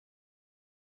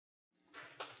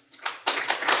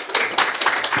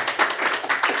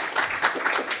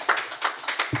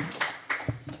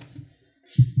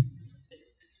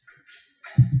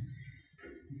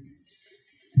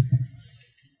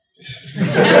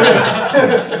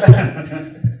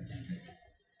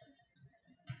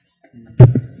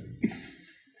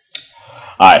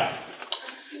Hi.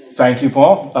 Thank you,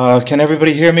 Paul. Can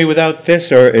everybody hear me without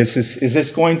this, or is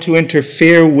this going to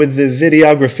interfere with the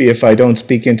videography if I don't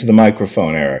speak into the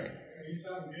microphone, Eric? You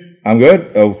sound good. I'm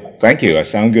good? Oh, thank you. I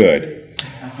sound good.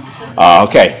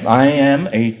 Okay, I am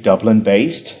a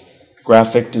Dublin-based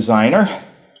graphic designer,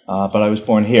 but I was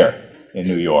born here in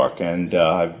New York, and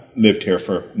I've lived here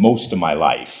for most of my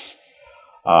life.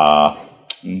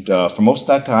 For most of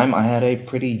that time, I had a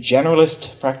pretty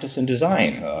generalist practice in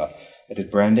design. I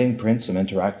did branding, print, some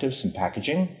interactive, some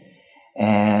packaging,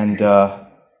 and a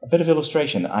bit of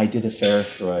illustration. I did a fair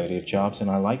variety of jobs, and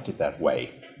I liked it that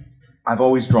way. I've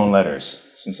always drawn letters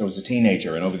since I was a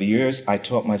teenager, and over the years, I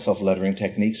taught myself lettering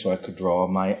techniques so I could draw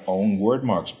my own word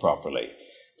marks properly.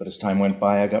 But as time went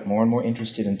by, I got more and more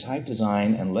interested in type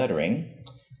design and lettering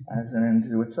as an end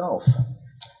to itself.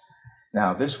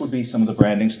 Now, this would be some of the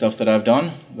branding stuff that I've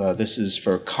done. This is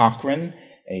for Cochrane,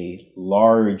 a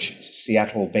large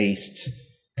Seattle-based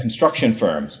construction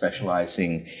firm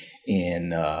specializing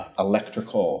in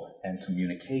electrical and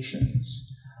communications.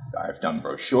 I've done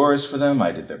brochures for them.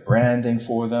 I did their branding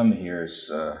for them.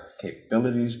 Here's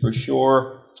capabilities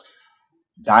brochure.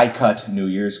 Die-cut New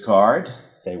Year's card.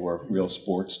 They were real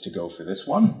sports to go for this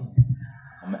one.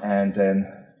 And then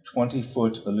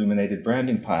 20-foot illuminated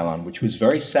branding pylon, which was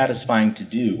very satisfying to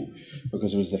do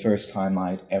because it was the first time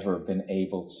I'd ever been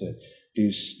able to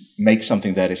make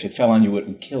something that if it fell on you, it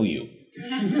would kill you.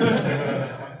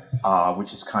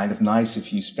 Which is kind of nice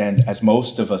if you spend, as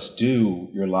most of us do,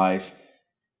 your life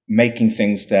making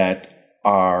things that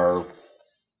are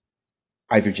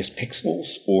either just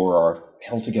pixels or are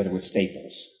held together with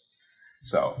staples.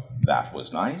 So that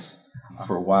was nice.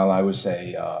 For a while, I was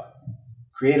a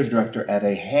creative director at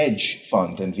a hedge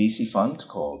fund and VC fund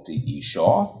called D.E.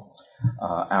 Shaw.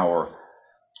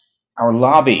 Our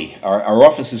lobby, our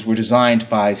offices were designed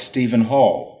by Stephen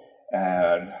Hall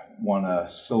and won a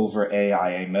silver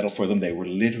AIA medal for them. They were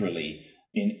literally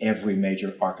in every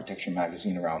major architecture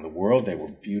magazine around the world. They were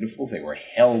beautiful. They were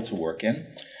hell to work in.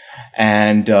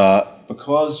 And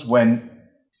because when,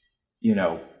 you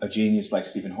know, a genius like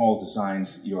Stephen Hall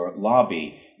designs your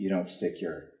lobby, you don't stick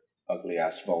your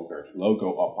ugly-ass vulgar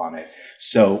logo up on it.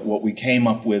 So what we came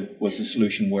up with was a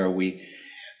solution where we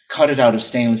cut it out of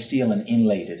stainless steel and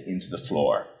inlaid it into the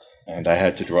floor. And I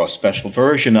had to draw a special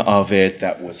version of it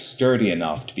that was sturdy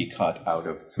enough to be cut out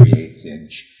of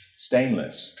 3/8"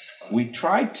 stainless. We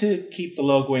tried to keep the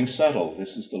logoing subtle.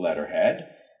 This is the letterhead,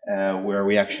 where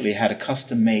we actually had a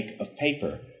custom make of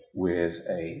paper with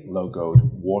a logoed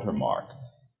watermark.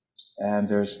 And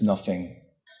there's nothing,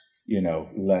 you know,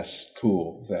 less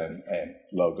cool than a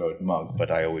logoed mug,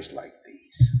 but I always liked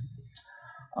these.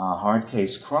 Hard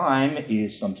Case Crime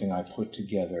is something I put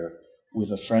together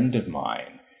with a friend of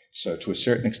mine. So to a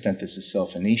certain extent, this is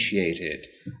self-initiated.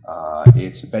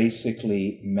 It's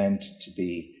basically meant to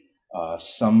be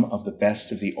some of the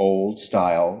best of the old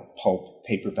style pulp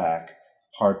paperback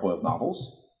hard-boiled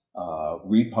novels,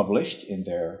 republished in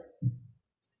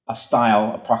a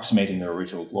style approximating their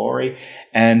original glory,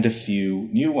 and a few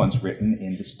new ones written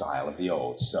in the style of the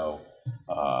old. So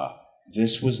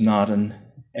this was not an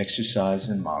exercise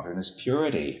in modernist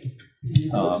purity.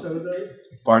 You wrote some of those?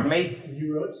 Pardon me?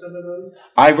 You wrote some of those?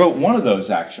 I wrote one of those,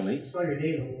 actually. I saw your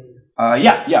name on it.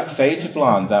 Yeah, Fade to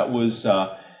Blonde. That was,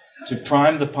 to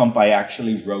prime the pump, I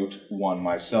actually wrote one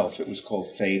myself. It was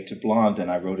called Fade to Blonde, and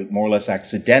I wrote it more or less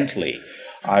accidentally.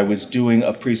 I was doing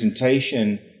a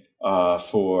presentation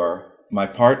for my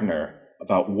partner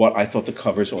about what I thought the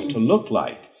covers ought to look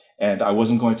like. And I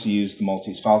wasn't going to use the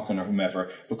Maltese Falcon or whomever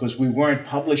because we weren't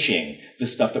publishing the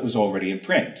stuff that was already in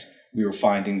print. We were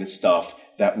finding the stuff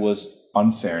that was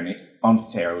unfairly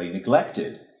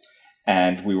neglected.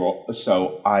 And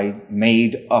so I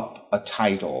made up a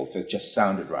title that just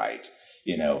sounded right.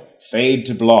 You know, Fade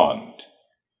to Blonde.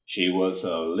 She was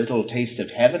a little taste of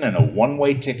heaven and a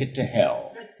one-way ticket to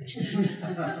hell.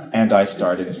 And I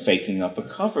started faking up a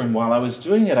cover. And while I was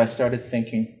doing it, I started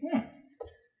thinking,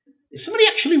 if somebody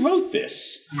actually wrote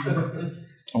this,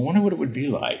 I wonder what it would be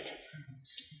like.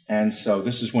 And so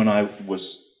this is when I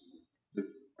was the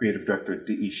creative director at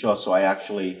D.E. Shaw, so I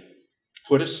actually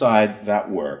put aside that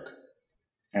work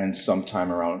and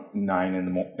sometime around 9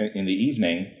 in the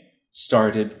evening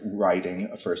started writing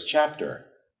a first chapter.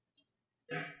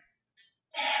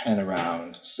 And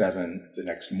around 7 the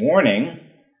next morning,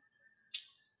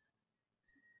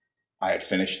 I had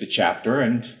finished the chapter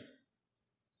and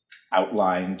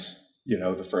outlined, you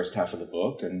know, the first half of the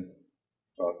book and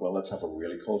thought, well, let's have a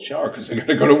really cold shower because I'm going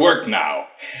to go to work now.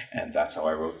 And that's how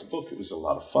I wrote the book. It was a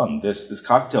lot of fun. This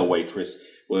cocktail waitress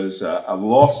was a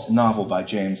lost novel by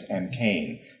James M.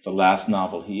 Cain, the last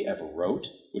novel he ever wrote,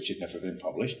 which had never been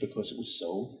published because it was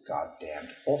so goddamned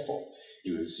awful.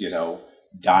 He was,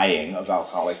 dying of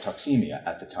alcoholic toxemia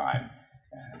at the time.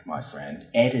 And my friend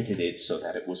edited it so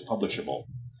that it was publishable.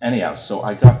 Anyhow, so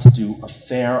I got to do a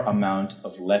fair amount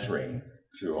of lettering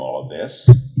through all of this.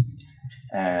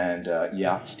 And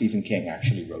Stephen King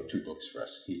actually wrote 2 books for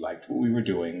us. He liked what we were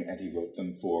doing, and he wrote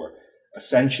them for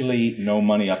essentially no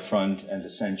money up front and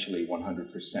essentially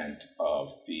 100% of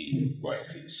the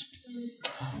royalties.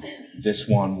 This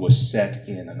one was set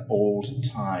in an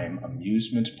old-time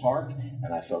amusement park,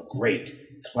 and I thought, great,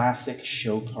 classic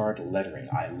show card lettering.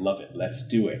 I love it. Let's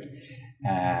do it.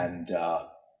 And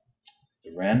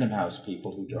the Random House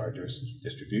people who do our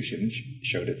distribution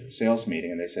showed it at the sales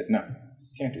meeting, and they said, no,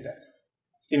 can't do that.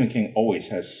 Stephen King always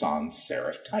has sans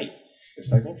serif type.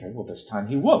 It's like, okay, well, this time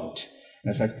he won't. And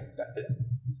it's like,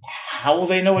 how will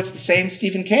they know it's the same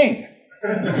Stephen King? I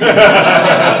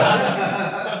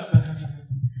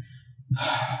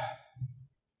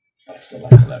still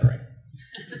like lettering.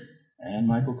 And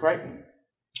Michael Crichton,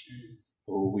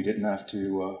 who we didn't have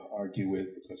to argue with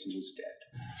because he was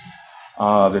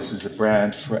dead. This is a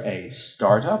brand for a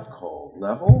startup called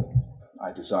Level.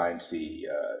 I designed the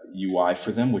UI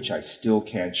for them, which I still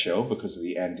can't show because of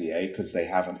the NDA, because they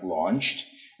haven't launched.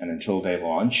 And until they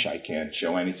launch, I can't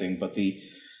show anything but the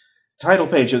title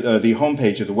page, the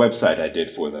homepage of the website I did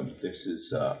for them. This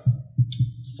is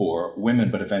for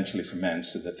women, but eventually for men,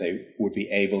 so that they would be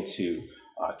able to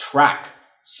track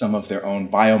some of their own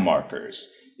biomarkers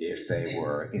if they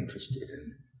were interested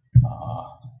in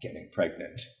getting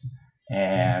pregnant.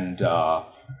 And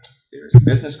there's a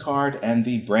business card and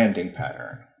the branding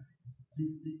pattern,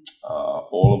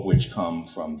 all of which come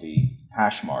from the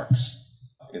hash marks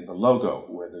in the logo,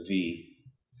 where the V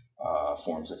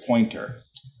forms a pointer.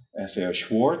 FAO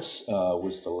Schwarz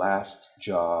was the last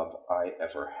job I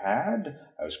ever had.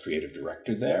 I was creative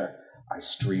director there. I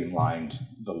streamlined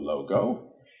the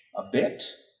logo a bit.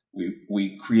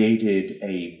 We created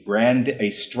a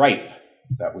stripe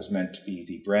that was meant to be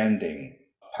the branding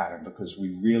pattern, because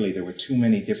there were too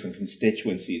many different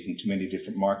constituencies and too many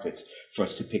different markets for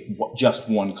us to pick just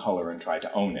one color and try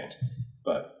to own it.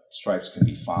 But stripes can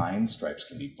be fine, stripes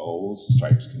can be bold,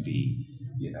 stripes can be,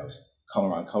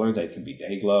 color on color, they can be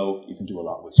day glow. You can do a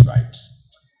lot with stripes.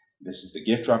 This is the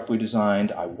gift wrap we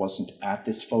designed. I wasn't at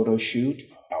this photo shoot.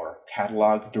 Our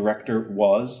catalog director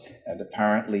was, and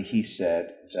apparently he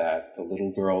said that the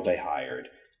little girl they hired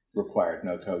required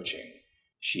no coaching.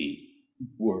 She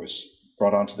was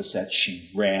brought onto the set,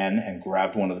 she ran and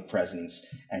grabbed one of the presents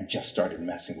and just started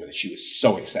messing with it. She was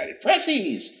so excited.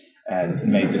 Pressies! And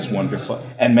made this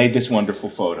wonderful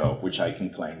photo, which I can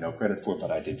claim no credit for,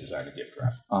 but I did design a gift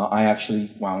wrap. I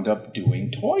actually wound up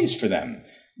doing toys for them.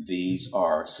 These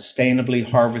are sustainably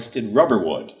harvested rubber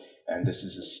wood, and this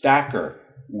is a stacker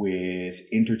with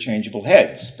interchangeable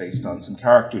heads based on some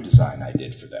character design I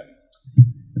did for them,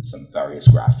 some various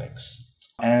graphics.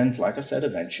 And like I said,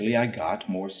 eventually I got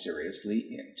more seriously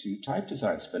into type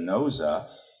design. Spinoza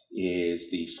is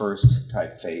the first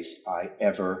typeface I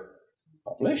ever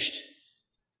published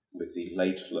with the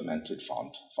late lamented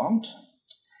font.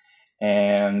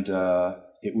 And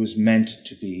it was meant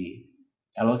to be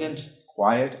elegant,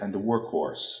 quiet, and a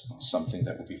workhorse, something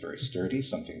that would be very sturdy,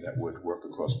 something that would work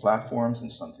across platforms,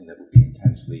 and something that would be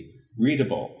intensely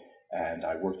readable. And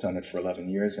I worked on it for 11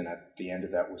 years, and at the end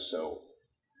of that was so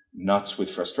nuts with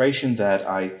frustration that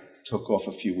I took off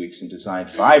a few weeks and designed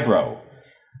Vibro,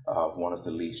 one of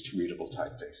the least readable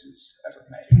typefaces ever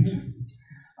made,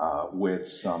 with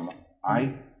some,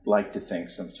 I like to think,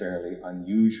 some fairly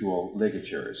unusual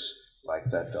ligatures, like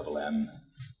that double M,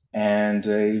 and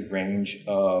a range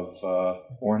of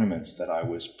ornaments that I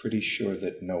was pretty sure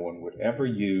that no one would ever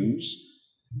use,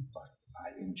 but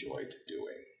I enjoyed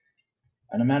doing.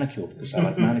 And a manicule, because I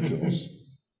like manicules.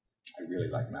 I really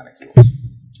like manicules.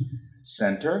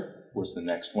 Center was the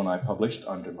next one I published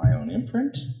under my own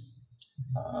imprint,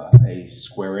 a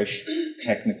squarish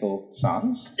technical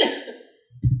sans.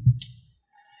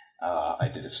 I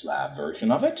did a slab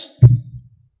version of it.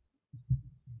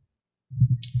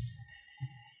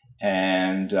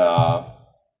 And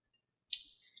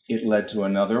it led to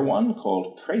another one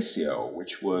called Precio,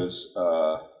 which was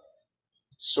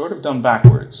sort of done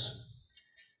backwards.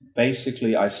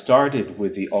 Basically, I started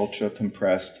with the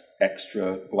ultra-compressed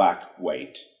extra black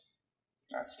weight.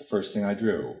 That's the first thing I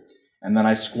drew. And then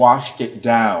I squashed it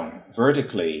down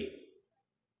vertically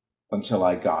until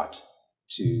I got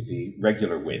to the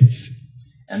regular width.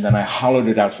 And then I hollowed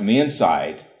it out from the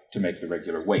inside to make the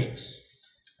regular weights.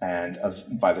 And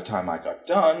by the time I got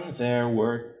done, there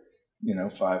were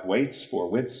 5 weights, 4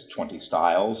 widths, 20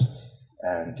 styles,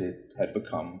 and it had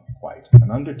become quite an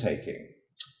undertaking.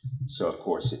 So, of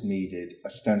course, it needed a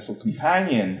stencil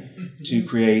companion to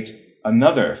create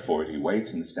another 40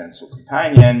 weights, and the stencil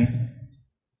companion,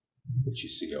 which you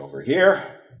see over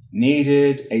here,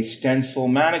 needed a stencil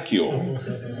manicule.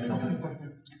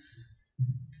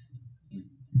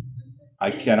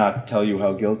 I cannot tell you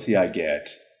how guilty I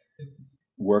get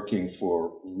working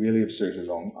for really absurdly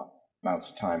long amounts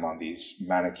of time on these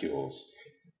manicules,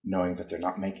 knowing that they're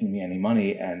not making me any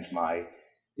money and my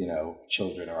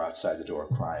children are outside the door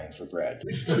crying for bread.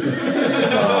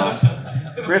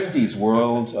 Christie's,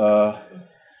 world's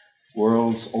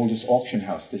oldest auction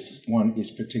house. This one is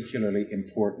particularly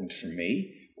important for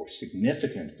me, or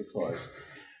significant, because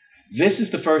this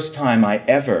is the first time I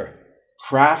ever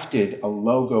crafted a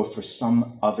logo for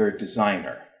some other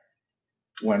designer.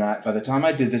 By the time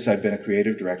I did this, I'd been a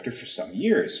creative director for some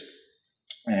years,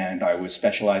 and I was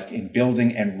specialized in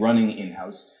building and running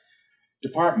in-house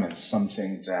departments,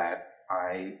 something that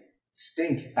I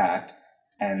stink at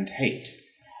and hate.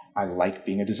 I like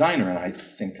being a designer, and I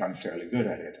think I'm fairly good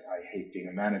at it. I hate being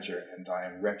a manager, and I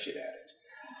am wretched at it.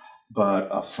 But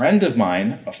a friend of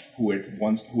mine, a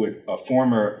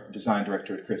former design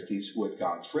director at Christie's, who had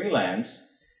gone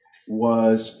freelance,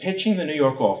 was pitching the New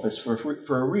York office for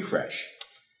a refresh,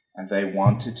 and they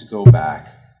wanted to go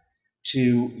back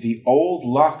to the old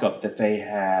lockup that they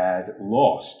had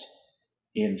lost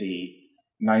in the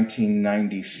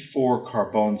 1994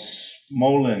 Carbon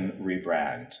Smolin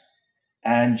rebrand,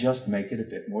 and just make it a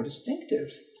bit more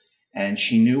distinctive. And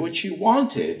she knew what she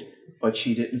wanted, but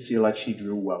she didn't feel like she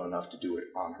drew well enough to do it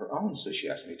on her own, so she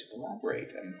asked me to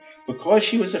collaborate. And because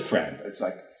she was a friend, it's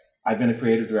like, I've been a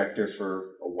creative director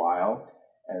for a while,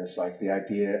 and it's like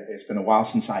it's been a while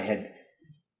since I had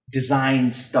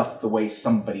designed stuff the way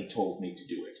somebody told me to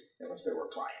do it, unless they were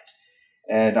a client.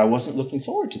 And I wasn't looking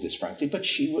forward to this, frankly, but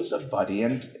she was a buddy,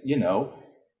 and,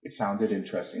 it sounded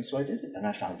interesting, so I did it. And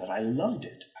I found that I loved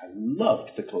it. I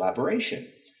loved the collaboration.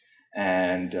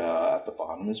 And at the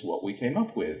bottom is what we came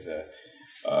up with.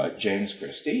 James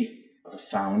Christie, the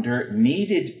founder,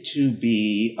 needed to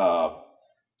be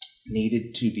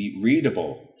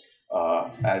readable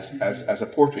as a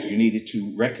portrait. You needed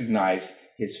to recognize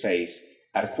his face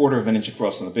at 1/4 of an inch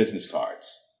across on the business cards.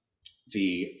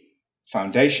 The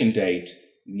foundation date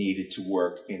needed to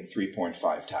work in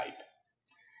 3.5 type.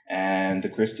 And the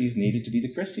Christies needed to be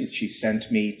the Christies. She sent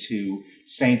me to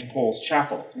St. Paul's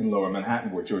Chapel in Lower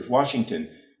Manhattan, where George Washington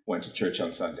went to church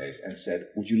on Sundays, and said,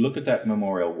 would you look at that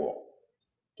memorial wall?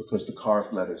 Because the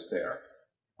carved letters there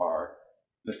are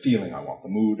the feeling I want, the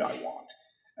mood I want.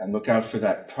 And look out for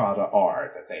that Prada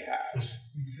R that they have.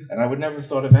 And I would never have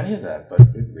thought of any of that, but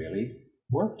it really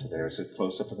worked. There's a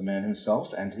close-up of the man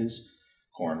himself and his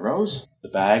cornrows, the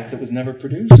bag that was never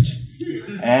produced,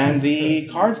 and the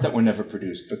cards that were never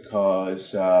produced,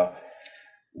 because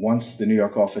once the New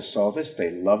York office saw this, they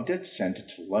loved it, sent it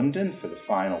to London for the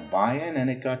final buy-in, and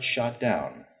it got shot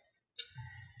down.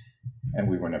 And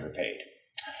we were never paid.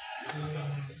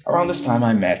 Around this time,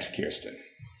 I met Kirsten.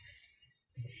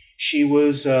 She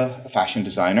was a fashion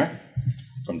designer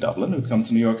from Dublin who'd come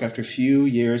to New York after a few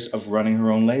years of running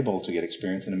her own label to get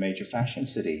experience in a major fashion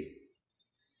city.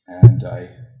 And I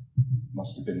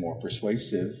must have been more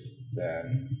persuasive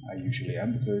than I usually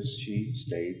am, because she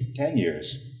stayed 10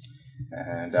 years.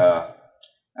 And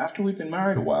after we'd been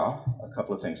married a while, a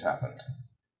couple of things happened.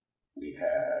 We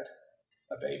had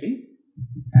a baby,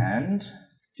 and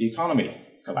the economy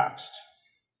collapsed.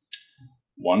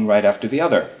 One right after the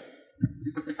other.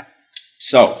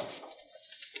 So,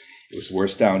 it was the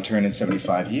worst downturn in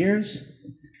 75 years.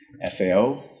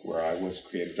 FAO, where I was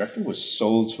creative director, was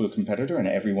sold to a competitor, and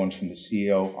everyone from the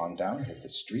CEO on down hit the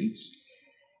streets.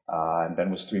 And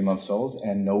Ben was 3 months old,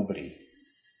 and nobody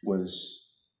was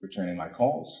returning my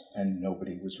calls, and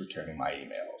nobody was returning my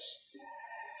emails,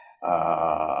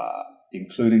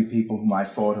 including people whom I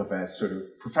thought of as sort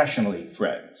of professionally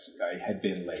friends. I had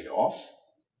been laid off,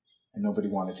 and nobody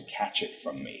wanted to catch it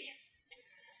from me.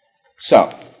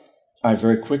 So, I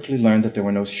very quickly learned that there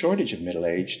were no shortage of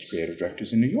middle-aged creative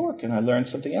directors in New York, and I learned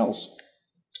something else.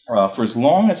 For as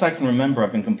long as I can remember,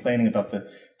 I've been complaining about the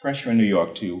pressure in New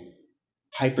York to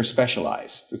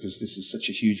hyper-specialize, because this is such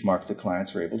a huge market that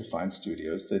clients are able to find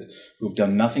studios who have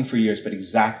done nothing for years but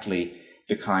exactly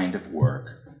the kind of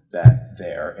work that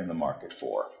they're in the market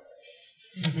for.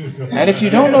 And if you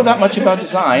don't know that much about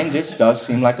design, this does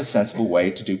seem like a sensible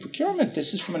way to do procurement.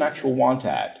 This is from an actual want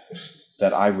ad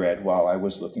that I read while I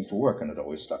was looking for work, and it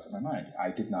always stuck in my mind.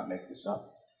 I did not make this up.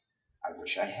 I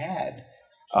wish I had.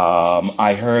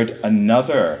 I heard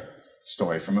another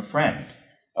story from a friend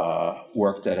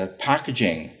worked at a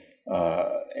packaging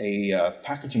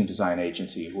design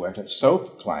agency who had a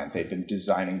soap client. They'd been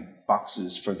designing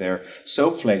boxes for their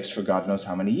soap flakes for God knows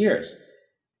how many years.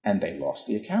 And they lost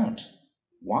the account.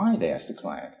 Why? They asked the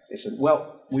client. They said,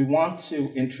 well, we want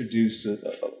to introduce a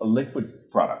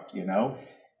liquid product, you know,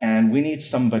 and we need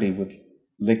somebody with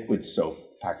liquid soap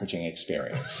packaging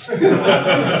experience.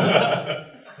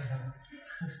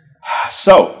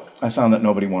 So I found that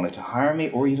nobody wanted to hire me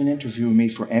or even interview me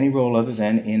for any role other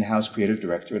than in-house creative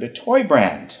director at a toy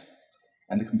brand.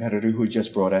 And the competitor who had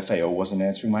just brought FAO wasn't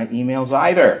answering my emails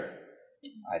either.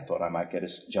 I thought I might get a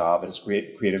job as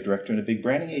creative director in a big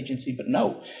branding agency, but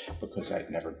no, because I'd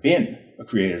never been a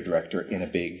creative director in a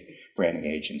big branding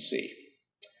agency.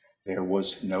 There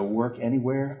was no work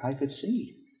anywhere I could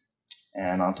see.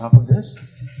 And on top of this,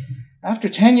 after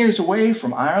 10 years away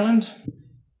from Ireland,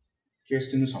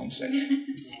 Kirsten was homesick.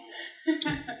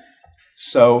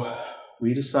 So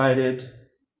we decided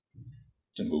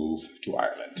to move to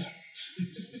Ireland.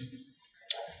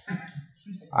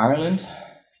 Ireland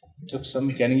took some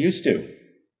getting used to.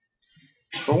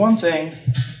 For one thing,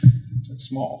 it's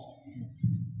small.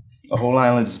 The whole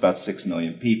island is about 6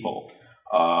 million people.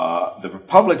 The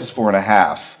Republic is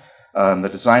 4.5. The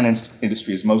design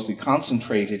industry is mostly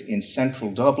concentrated in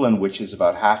central Dublin, which is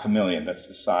about 500,000. That's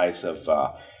the size of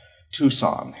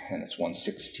Tucson, and it's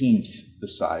 1/16 the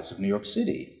size of New York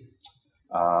City.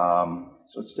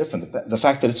 So it's different. The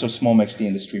fact that it's so small makes the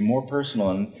industry more personal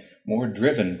and more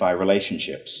driven by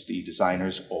relationships. The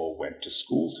designers all went to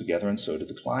school together, and so did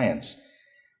the clients.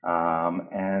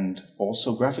 And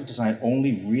also, graphic design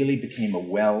only really became a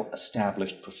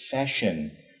well-established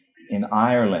profession in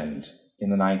Ireland in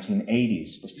the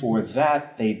 1980s. Before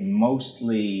that, they'd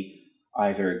mostly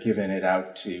either given it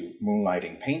out to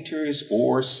moonlighting painters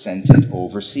or sent it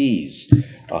overseas,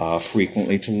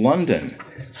 frequently to London.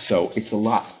 So it's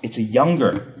a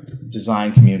younger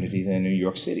design community than New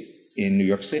York City. In New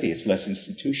York City, it's less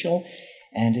institutional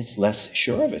and it's less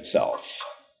sure of itself.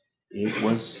 It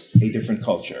was a different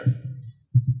culture.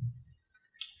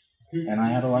 And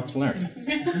I had a lot to learn.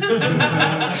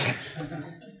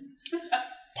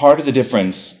 Part of the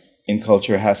difference in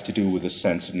culture has to do with a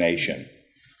sense of nation.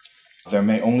 There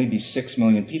may only be 6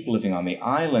 million people living on the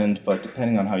island, but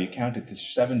depending on how you count it,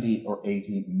 there's 70 or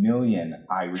 80 million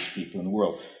Irish people in the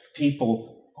world.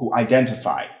 People who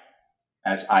identify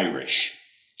as Irish.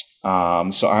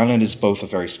 So Ireland is both a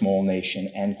very small nation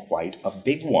and quite a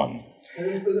big one. Does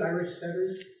that include Irish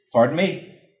setters? Pardon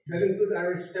me? Does that include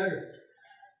Irish setters?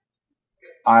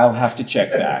 I'll have to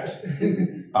check that.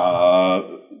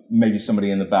 Maybe somebody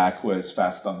in the back who has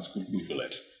fast thumbs could Google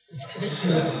it.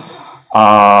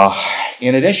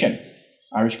 In addition,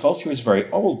 Irish culture is very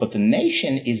old, but the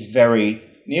nation is very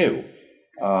new.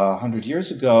 100 years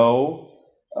ago,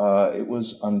 it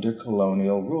was under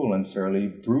colonial rule and fairly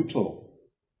brutal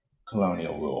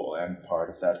colonial rule. And part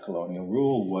of that colonial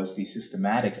rule was the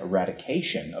systematic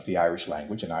eradication of the Irish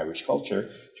language and Irish culture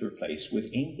to replace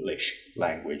with English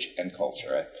language and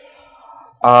culture.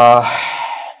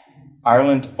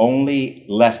 Ireland only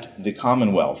left the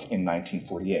Commonwealth in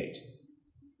 1948.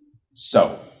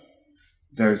 So,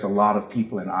 there's a lot of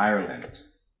people in Ireland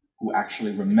who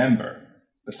actually remember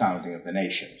the founding of the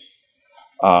nation.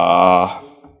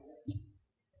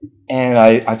 And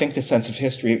I think the sense of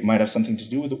history might have something to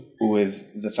do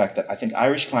with the fact that I think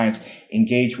Irish clients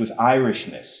engage with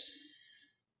Irishness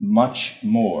much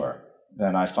more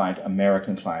than I find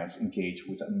American clients engage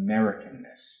with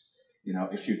Americanness. You know,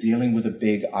 if you're dealing with a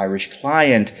big Irish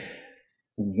client,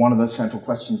 one of the central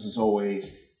questions is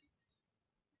always,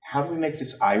 how do we make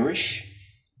this Irish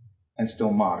and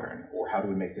still modern? Or how do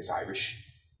we make this Irish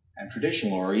and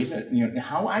traditional? Or even, you know,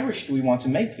 how Irish do we want to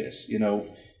make this? You know,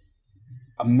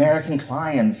 American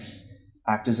clients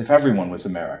act as if everyone was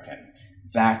American.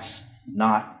 That's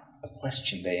not a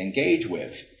question they engage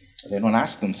with. They don't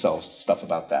ask themselves stuff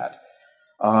about that.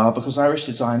 Because Irish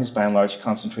design is by and large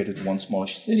concentrated in one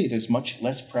smallish city, there's much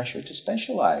less pressure to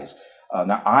specialize.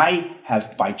 Now, I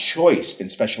have, by choice, been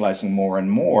specializing more and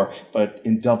more, but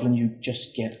in Dublin, you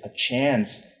just get a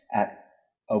chance at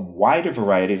a wider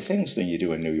variety of things than you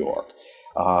do in New York.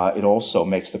 It also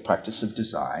makes the practice of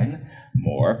design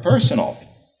more personal.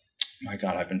 My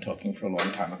God, I've been talking for a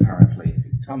long time, apparently.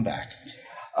 Come back.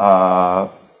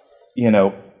 You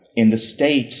know, in the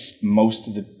States, most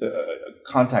of the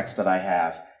contacts that I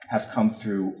have come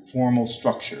through formal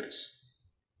structures,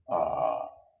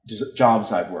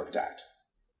 jobs I've worked at,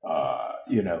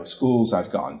 you know, schools I've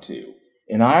gone to.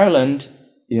 In Ireland,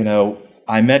 you know,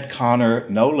 I met Connor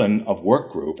Nolan of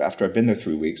Work Group after I'd been there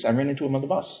 3 weeks. I ran into him on the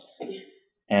bus.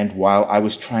 And while I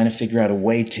was trying to figure out a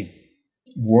way to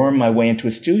worm my way into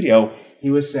a studio, he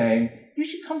was saying, "You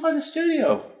should come by the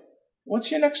studio.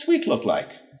 What's your next week look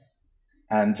like?"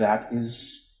 And that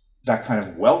kind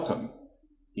of welcome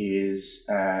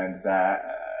and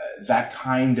that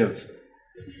kind of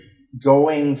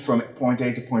going from point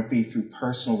A to point B through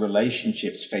personal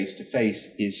relationships face to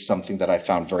face is something that I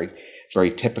found very,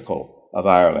 very typical of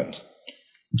Ireland.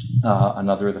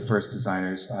 Another of the first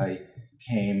designers I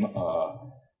came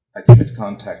into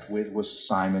contact with was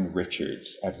Simon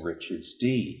Richards at Richards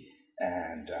D.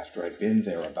 And after I'd been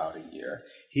there about a year,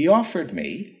 he offered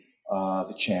me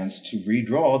the chance to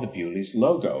redraw the Bewley's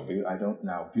logo.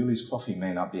 Bewley's coffee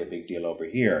may not be a big deal over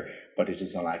here, but it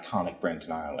is an iconic brand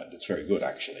in Ireland. It's very good,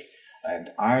 actually.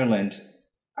 And Ireland,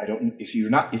 if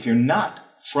you're not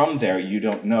from there, you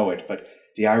don't know it, but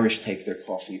the Irish take their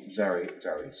coffee very,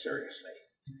 very seriously.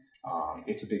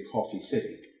 It's a big coffee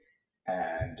city.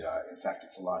 And in fact,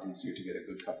 it's a lot easier to get a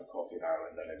good cup of coffee in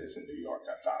Ireland than it is in New York,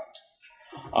 I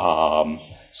found.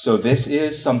 So this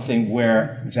is something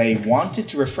where they wanted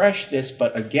to refresh this,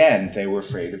 but again, they were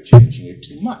afraid of changing it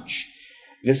too much.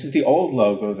 This is the old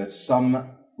logo that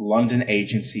some London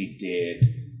agency did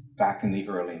back in the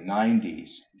early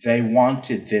 90s. They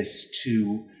wanted this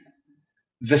to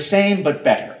the same but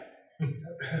better.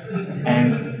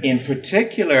 And in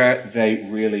particular, they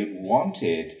really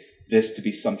wanted this to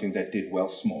be something that did well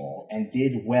small and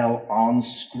did well on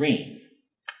screen.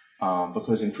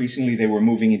 Because increasingly they were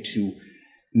moving into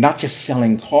not just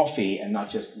selling coffee and not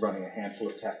just running a handful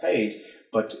of cafes,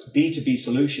 but B2B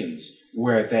solutions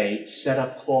where they set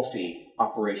up coffee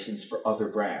operations for other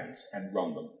brands and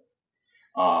run them.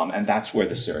 And that's where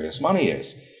the serious money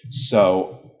is.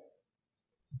 So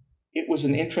it was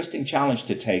an interesting challenge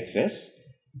to take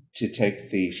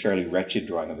the fairly wretched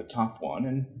drawing of the top one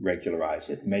and regularize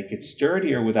it, make it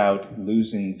sturdier without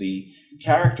losing the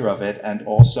character of it, and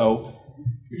also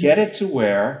get it to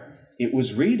where it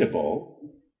was readable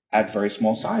at very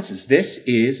small sizes. This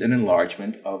is an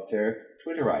enlargement of their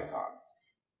Twitter icon.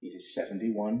 It is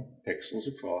 71 pixels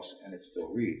across, and it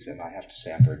still reads, and I have to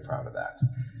say I'm very proud of that.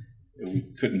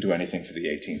 We couldn't do anything for the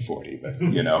 1840, but,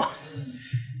 you know.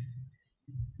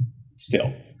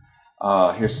 Still.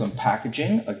 Here's some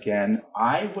packaging. Again,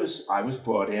 I was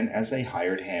brought in as a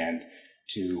hired hand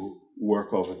to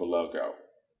work over the logo.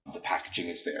 The packaging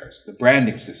is theirs. The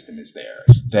branding system is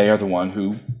theirs. They are the one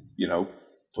who,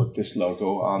 put this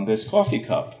logo on this coffee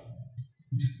cup.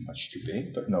 Much too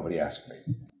big, but nobody asked me.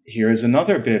 Here's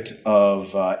another bit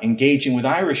of engaging with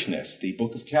Irishness. The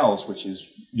Book of Kells, which is,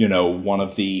 one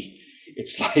of the,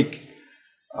 it's like,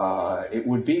 it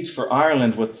would be for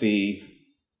Ireland what the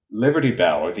Liberty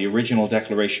Bell, or the original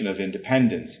Declaration of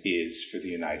Independence, is for the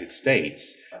United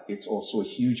States. It's also a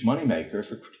huge moneymaker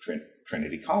for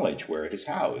Trinity College, where it is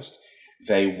housed.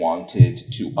 They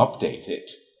wanted to update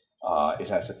it. It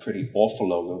has a pretty awful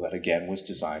logo that, again, was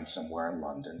designed somewhere in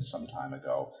London some time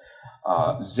ago.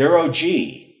 Zero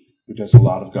G, who does a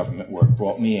lot of government work,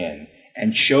 brought me in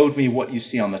and showed me what you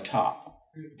see on the top.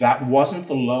 That wasn't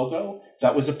the logo.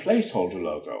 That was a placeholder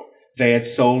logo. They had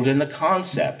sold in the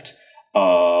concept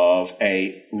of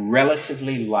a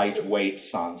relatively lightweight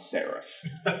sans serif.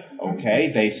 Okay,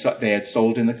 they had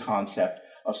sold in the concept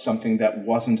of something that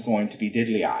wasn't going to be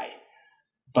diddly-eye,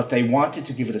 but they wanted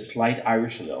to give it a slight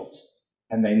Irish lilt,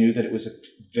 and they knew that it was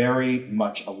very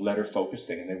much a letter-focused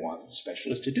thing, and they wanted a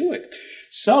specialist to do it.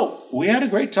 So we had a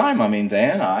great time. I mean, they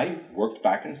and I worked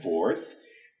back and forth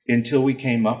until we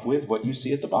came up with what you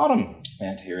see at the bottom,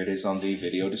 and here it is on the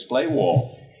video display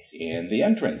wall in the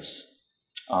entrance.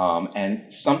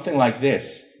 And something like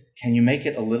this, can you make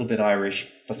it a little bit Irish,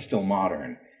 but still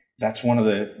modern? That's one of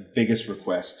the biggest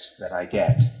requests that I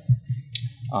get.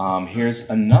 Here's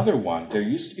another one. There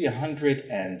used to be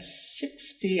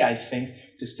 160, I think,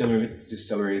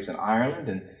 distilleries in Ireland,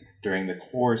 and during the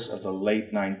course of the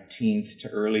late 19th to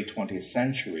early 20th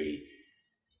century,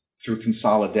 through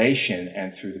consolidation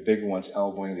and through the bigger ones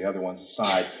elbowing the other ones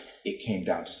aside, it came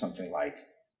down to something like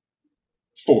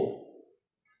 4.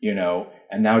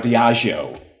 And now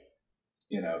Diageo,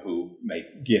 who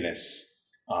make Guinness,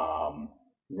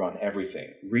 run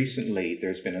everything. Recently,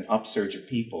 there's been an upsurge of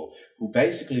people who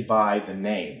basically buy the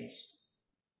names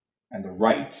and the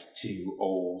rights to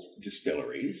old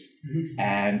distilleries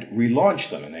and relaunch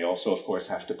them. And they also, of course,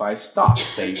 have to buy stock.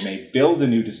 They may build a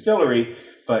new distillery,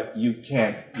 but you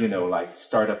can't,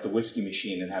 start up the whiskey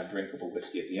machine and have drinkable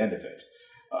whiskey at the end of it.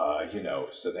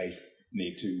 So they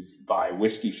need to buy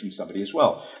whiskey from somebody as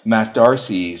well. Matt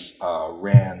Darcy's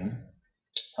ran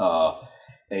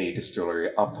a distillery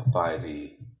up by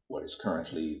what is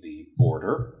currently the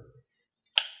border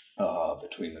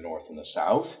between the north and the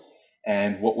south,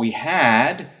 And what we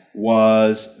had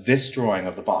was this drawing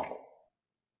of the bottle.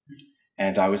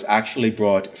 And I was actually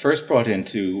first brought in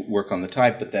to work on the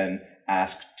type, but then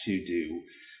asked to do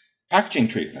packaging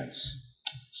treatments.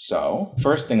 So,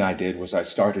 first thing I did was I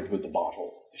started with the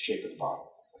bottle, the shape of the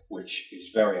bottle, which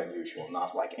is very unusual,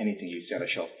 not like anything you've seen on a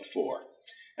shelf before.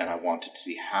 And I wanted to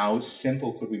see how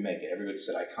simple could we make it. Everybody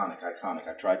said iconic, iconic.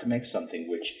 I tried to make something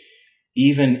which,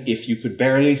 even if you could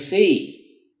barely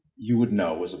see, you would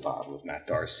know was a bottle of Matt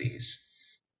Darcy's.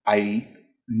 I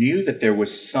knew that there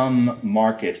was some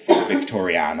market for the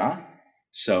Victoriana,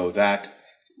 so that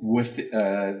would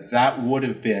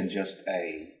have been just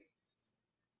a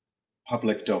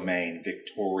public domain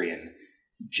Victorian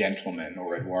gentleman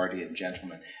or Edwardian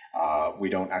gentleman. We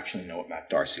don't actually know what Matt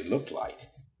Darcy looked like.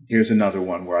 Here's another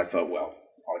one where I thought, well,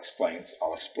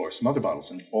 I'll explore some other bottles.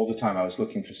 And all the time I was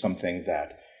looking for something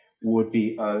that would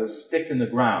be a stick in the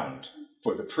ground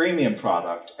for the premium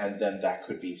product, and then that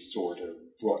could be sort of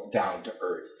brought down to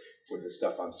earth for the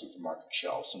stuff on supermarket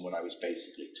shelves. And what I was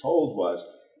basically told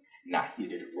was, nah, you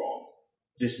did it wrong.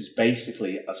 This is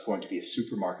basically going to be a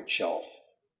supermarket shelf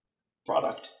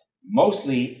product,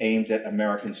 mostly aimed at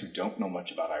Americans who don't know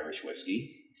much about Irish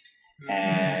whiskey.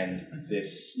 And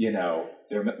this,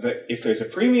 if there's a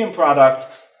premium product,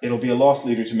 it'll be a loss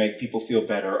leader to make people feel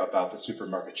better about the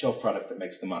supermarket shelf product that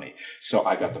makes the money. So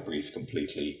I got the brief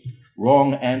completely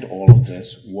wrong, and all of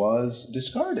this was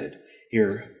discarded.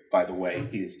 Here, by the way,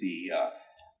 is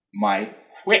my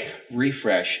quick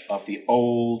refresh of the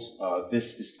old,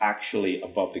 this is actually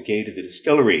above the gate of the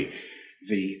distillery,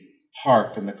 the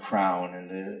harp and the crown and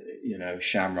the,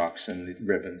 shamrocks and the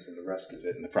ribbons and the rest of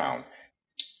it and the crown.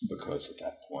 Because at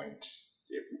that point,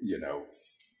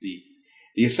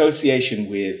 the association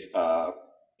with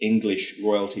English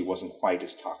royalty wasn't quite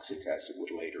as toxic as it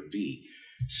would later be.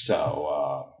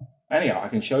 So anyhow, I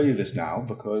can show you this now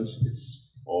because it's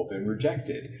all been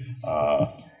rejected.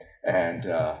 And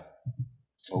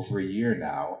it's over a year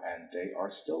now, and they are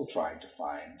still trying to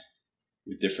find,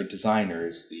 with different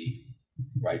designers, the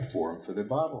right form for their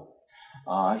bottle.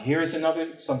 Here's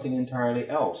something entirely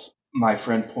else. My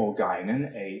friend Paul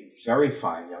Guinan, a very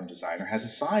fine young designer, has a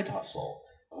side hustle,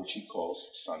 which he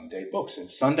calls Sunday Books, and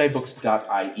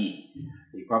sundaybooks.ie.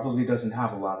 He probably doesn't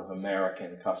have a lot of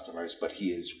American customers, but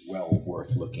he is well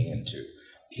worth looking into.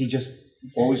 He just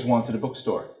always wanted a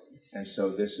bookstore, and so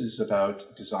this is about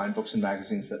design books and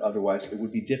magazines that otherwise it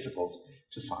would be difficult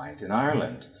to find in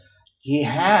Ireland. He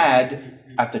had,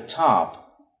 at the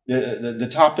top, the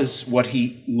top is what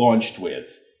he launched with,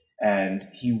 and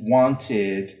he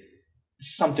wanted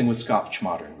something with Scotch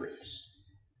modern roots.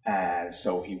 And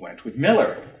so he went with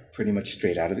Miller, pretty much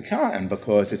straight out of the can,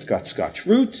 because it's got Scotch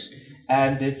roots,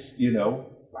 and it's,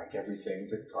 like everything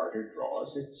that Carter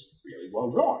draws, it's really well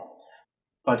drawn.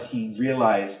 But he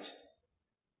realized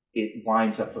it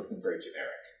winds up looking very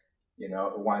generic. It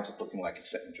winds up looking like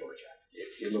it's set in Georgia.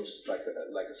 It looks like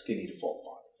a skinny default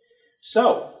font.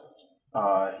 So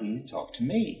he talked to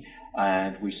me,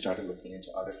 and we started looking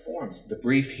into other forms. The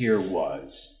brief here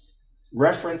was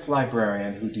reference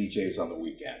librarian who DJs on the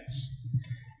weekends.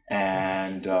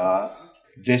 And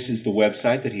this is the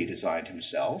website that he designed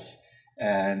himself.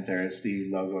 And there's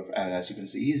the logo, and as you can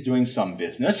see, he's doing some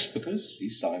business because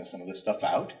he's selling some of this stuff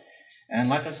out. And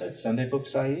like I said, Sunday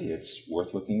Books.ie, it's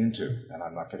worth looking into, and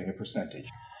I'm not getting a percentage.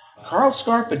 Carl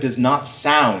Scarpa does not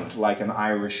sound like an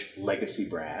Irish legacy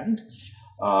brand,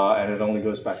 and it only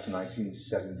goes back to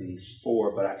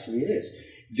 1974, but actually it is.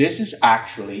 This is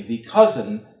actually the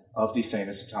cousin of the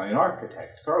famous Italian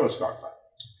architect, Carlo Scarpa,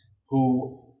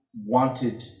 who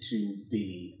wanted to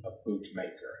be a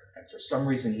bootmaker. And for some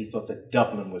reason, he thought that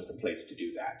Dublin was the place to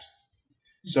do that.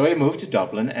 So he moved to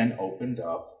Dublin and opened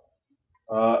up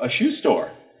a shoe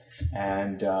store,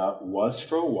 and was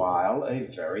for a while a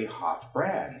very hot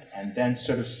brand, and then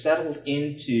sort of settled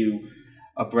into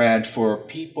a brand for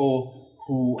people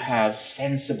who have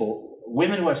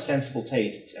women who have sensible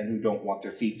tastes and who don't want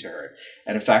their feet to hurt.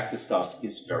 And in fact, the stuff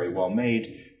is very well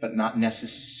made, but not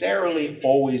necessarily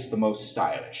always the most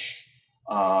stylish.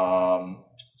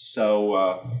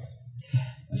 So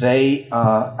they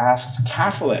asked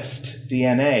Catalyst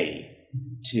DNA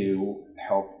to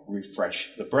help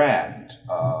refresh the brand.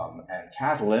 And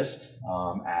Catalyst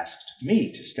asked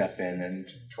me to step in and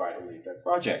try to lead that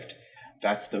project.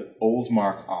 That's the old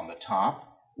mark on the top,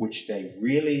 which they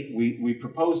really, we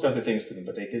proposed other things to them,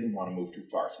 but they didn't want to move too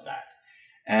far from that.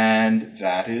 And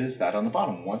that is that on the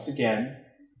bottom. Once again,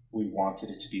 we wanted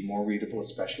it to be more readable,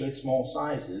 especially at small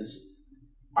sizes.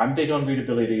 I'm big on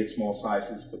readability at small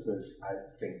sizes because I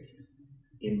think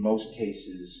in most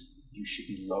cases you should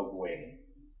be logoing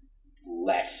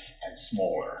less and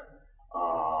smaller.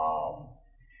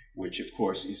 which of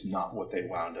course is not what they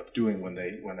wound up doing when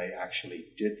they actually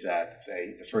did that.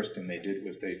 The first thing they did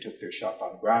was they took their shop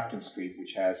on Grafton Street,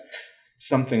 which has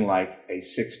something like a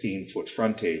 16-foot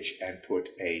frontage, and put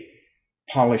a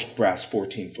polished brass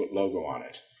 14-foot logo on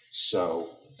it. So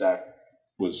that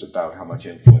was about how much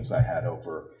influence I had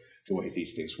over the way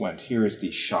these things went. Here is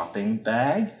the shopping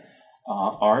bag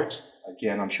art.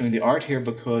 Again, I'm showing the art here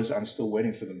because I'm still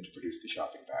waiting for them to produce the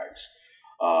shopping bags.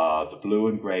 The blue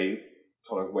and gray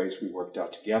colorways we worked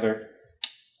out together.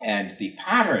 And the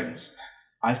patterns,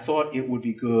 I thought it would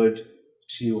be good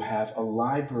to have a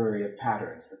library of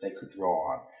patterns that they could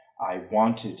draw on. I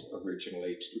wanted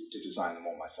originally to design them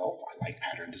all myself. I like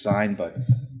pattern design, but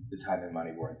the time and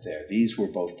money weren't there. These were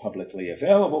both publicly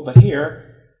available, but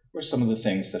here were some of the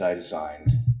things that I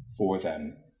designed for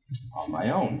them on my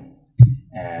own.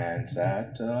 And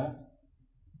that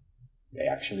they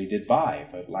actually did buy.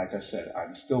 But like I said,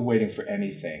 I'm still waiting for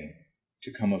anything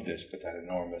to come of this but that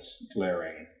enormous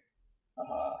glaring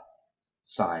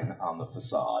sign on the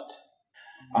facade.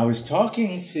 I was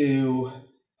talking to,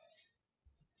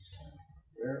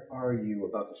 where are you,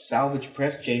 about the salvage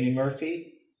press, Jamie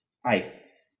Murphy? Hi.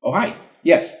 Oh, hi.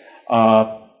 Yes.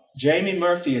 Jamie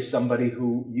Murphy is somebody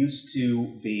who used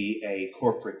to be a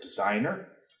corporate designer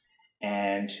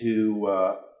and who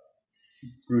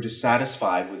grew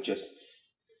dissatisfied with just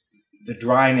the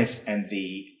dryness and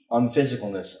the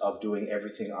unphysicalness of doing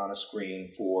everything on a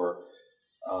screen for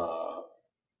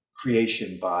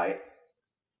creation by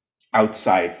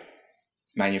outside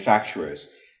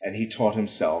manufacturers. And he taught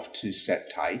himself to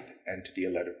set type and to be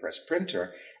a letterpress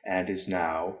printer, and is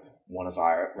now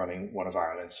running one of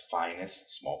Ireland's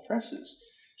finest small presses.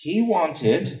 He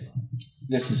wanted,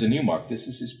 this is a new mark, this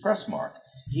is his press mark.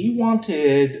 He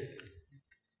wanted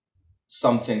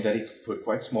something that he could put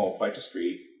quite small, quite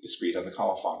discreet on the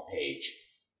colophon page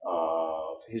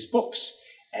of his books.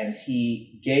 And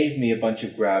he gave me a bunch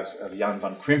of grabs of Jan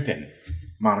van Krimpen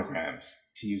monograms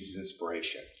to use as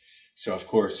inspiration. So, of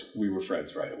course, we were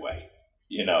friends right away.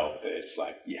 You know, it's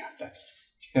like, yeah, that's,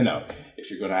 you know, if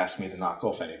you're going to ask me to knock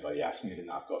off anybody, ask me to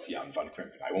knock off Jan van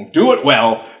Krimpen. I won't do it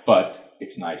well, but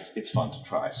it's nice, it's fun to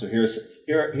try. So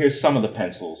here's some of the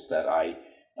pencils that I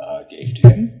gave to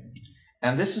him.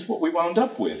 And this is what we wound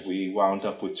up with. We wound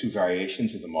up with two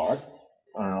variations of the mark.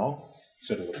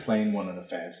 Sort of a plain one and a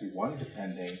fancy one,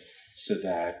 depending, so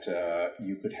that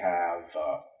you could have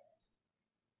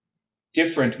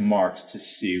different marks to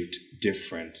suit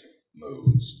different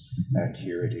moods. And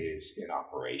here it is in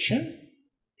operation.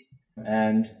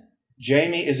 And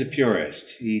Jamie is a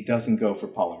purist. He doesn't go for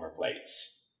polymer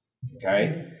plates.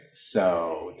 Okay?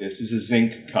 So this is a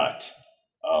zinc cut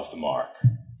of the mark,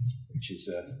 which is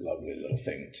a lovely little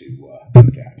thing to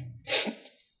look at.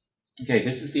 Okay,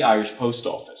 this is the Irish Post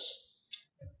Office.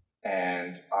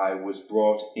 And I was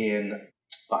brought in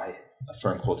by a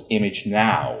firm called Image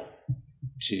Now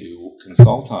to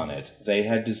consult on it. They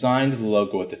had designed the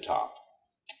logo at the top,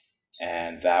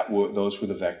 and those were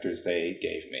the vectors they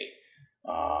gave me.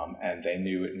 And they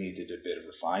knew it needed a bit of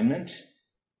refinement,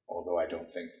 although I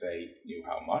don't think they knew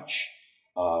how much.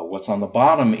 What's on the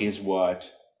bottom is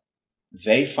what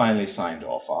they finally signed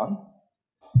off on,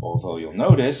 although you'll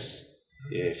notice,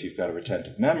 if you've got a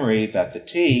retentive memory, that the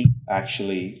T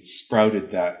actually sprouted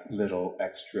that little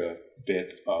extra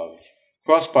bit of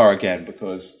crossbar again,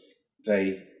 because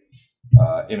they,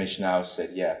 Image Now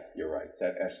said, yeah, you're right,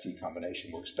 that ST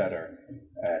combination works better.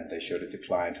 And they showed it to the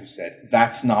client, who said,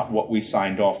 that's not what we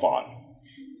signed off on.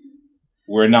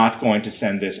 We're not going to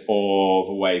send this all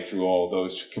the way through all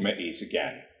those committees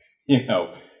again. You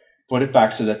know, put it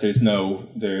back so that there's no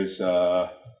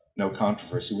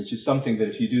controversy, which is something that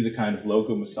if you do the kind of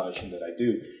logo massaging that I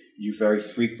do, you very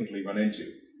frequently run into,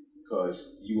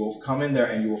 because you will come in there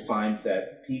and you will find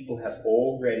that people have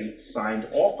already signed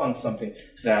off on something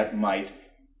that might,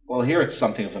 well, here it's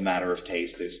something of a matter of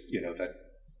taste. There's, you know, that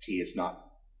T is not,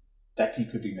 that T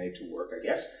could be made to work, I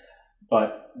guess,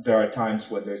 but there are times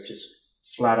when there's just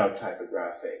flat out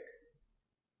typographic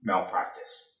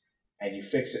malpractice, and you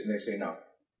fix it and they say, no,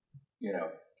 you know,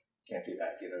 can't do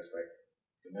that. You know, it's like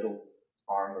the middle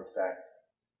arm of that,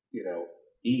 you know,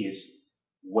 E is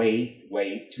way,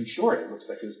 way too short. It looks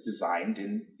like it was designed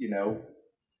in, you know,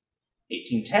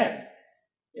 1810,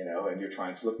 you know, and you're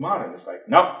trying to look modern. It's like,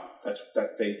 no,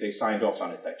 they signed off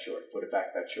on it that short. Put it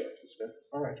back that short. It's been,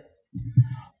 all right.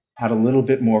 Had a little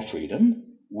bit more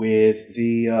freedom with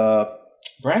the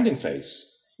branding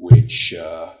face, which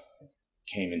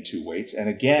came in two weights. And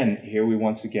again, here we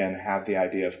once again have the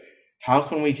idea of how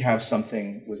can we have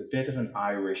something with a bit of an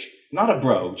Irish, not a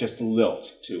brogue, just a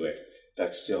lilt to it,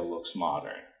 that still looks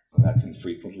modern. That can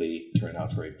frequently turn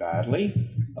out very badly.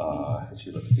 if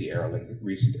you look at the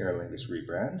recent Aer Lingus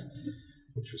rebrand,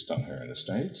 which was done here in the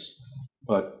States.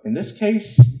 But in this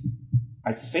case,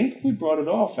 I think we brought it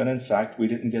off, and in fact, we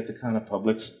didn't get the kind of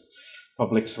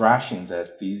public thrashing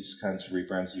that these kinds of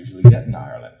rebrands usually get in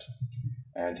Ireland.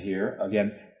 And here,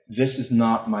 again, this is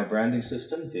not my branding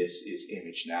system. This is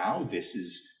Image Now. This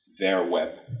is their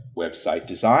website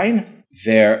design,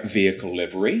 their vehicle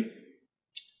livery,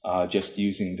 just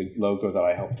using the logo that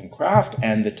I helped them craft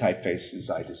and the typefaces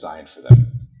I designed for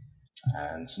them,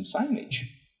 and some signage.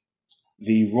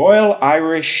 The Royal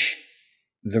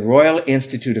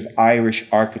Institute of Irish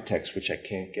Architects, which I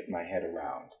can't get my head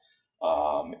around,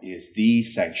 is the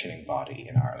sanctioning body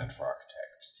in Ireland for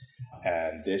architects.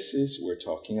 And this is, we're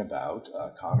talking about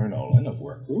Conor Nolan of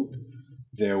Work Group.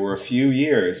 There were a few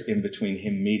years in between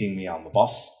him meeting me on the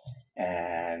bus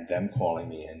and them calling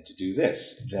me in to do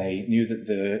this. They knew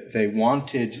that they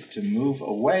wanted to move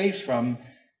away from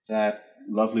that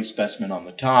lovely specimen on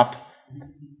the top,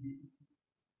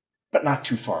 but not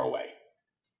too far away.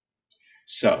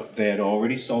 So they had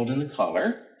already sold in the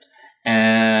color,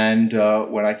 and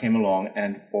when I came along,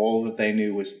 and all that they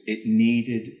knew was it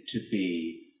needed to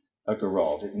be a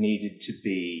Geralt. It needed to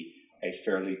be a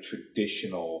fairly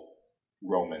traditional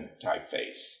Roman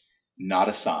typeface, not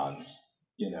a Sans,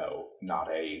 not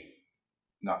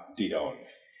Didon.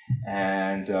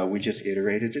 And we just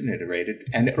iterated and iterated,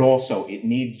 and it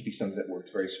needed to be something that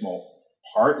worked very small,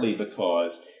 partly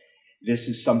because this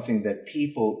is something that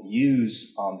people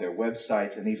use on their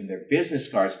websites and even their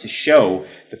business cards to show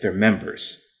that they're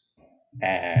members.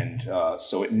 And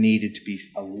so it needed to be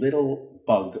a little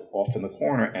bug off in the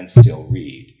corner and still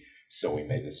read. So we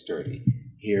made it sturdy.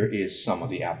 Here is some of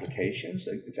the applications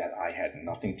that I had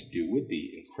nothing to do with.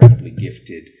 The incredibly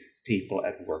gifted people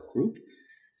at Work Group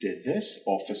did this,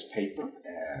 office paper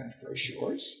and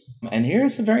brochures. And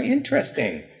here's a very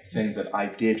interesting thing that I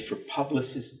did for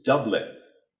Publicis Dublin.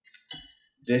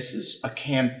 This is a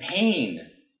campaign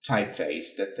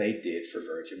typeface that they did for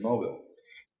Virgin Mobile.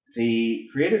 The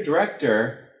creative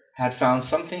director had found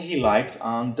something he liked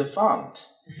on the font.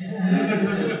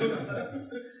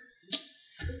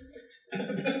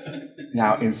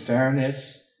 Now, in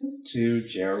fairness to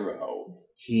Jero,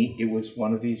 it was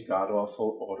one of these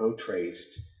god-awful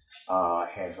auto-traced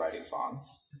handwriting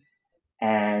fonts.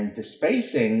 And the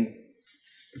spacing,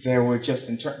 there were just,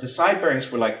 the side bearings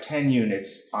were like 10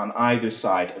 units on either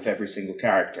side of every single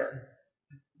character.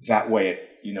 That way,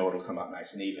 it'll come out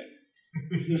nice and even.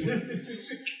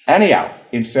 Anyhow,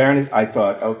 in fairness, I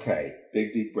thought, okay,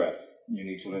 big deep breath. You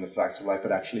need to learn the facts of life,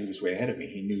 but actually he was way ahead of me.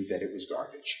 He knew that it was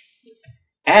garbage.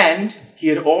 And he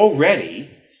had already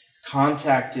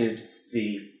contacted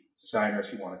the designer,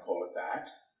 if you want to call it that,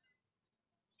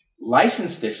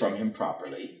 licensed it from him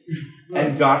properly,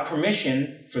 and got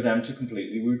permission for them to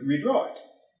completely redraw it.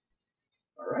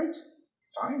 All right,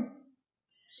 fine.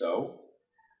 So,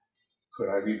 could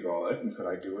I redraw it, and could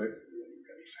I do it really,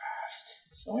 really fast?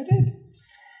 So I did.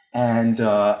 And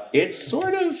it's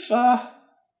sort of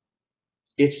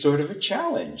a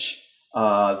challenge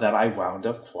that I wound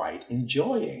up quite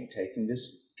enjoying, taking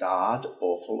this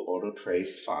god-awful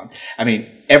auto-traced font.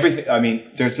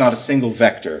 There's not a single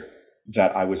vector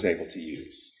that I was able to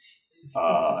use.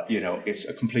 It's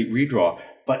a complete redraw.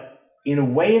 But in a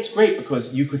way, it's great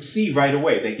because you could see right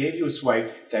away. They gave you a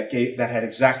swipe that had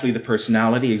exactly the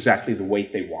personality, exactly the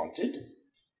weight they wanted.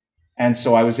 And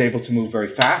so I was able to move very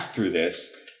fast through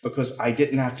this because I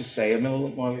didn't have to say, I'm a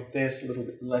little more like this, a little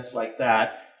bit less like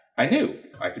that. I knew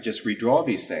I could just redraw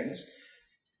these things.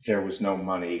 There was no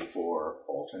money for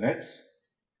alternates,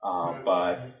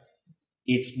 but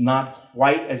it's not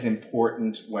quite as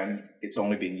important when it's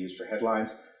only being used for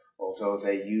headlines, although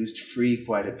they used free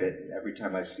quite a bit. Every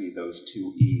time I see those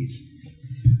two E's,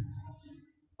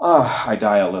 I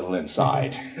die a little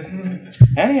inside.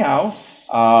 Anyhow,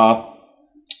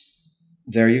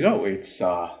 there you go. It's,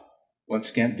 once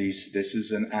again, this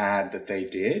is an ad that they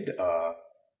did.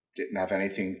 Didn't have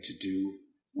anything to do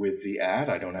with the ad.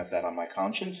 I don't have that on my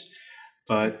conscience.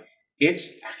 But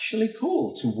it's actually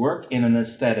cool to work in an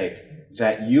aesthetic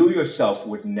that you yourself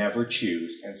would never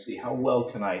choose and see how well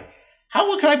can I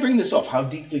bring this off? How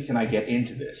deeply can I get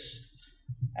into this?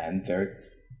 And they're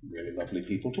really lovely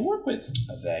people to work with.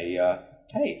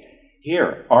 Hey,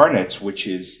 here, Arnott's, which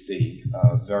is the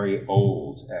very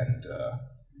old and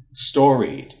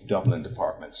storied Dublin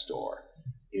department store.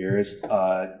 Here's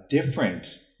a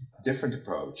different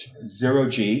approach. Zero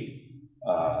G,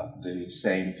 the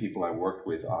same people I worked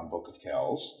with on Book of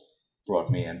Kells, brought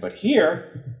me in. But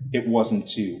here, it wasn't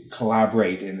to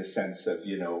collaborate in the sense of,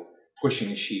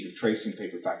 pushing a sheet of tracing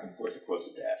paper back and forth across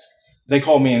the desk. They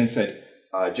called me in and said,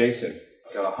 Jason,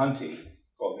 got a hunty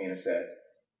called and said,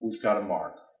 we've got a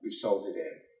mark. We've sold it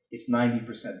in. It's 90%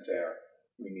 there.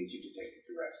 We need you to take it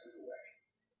the rest of the way.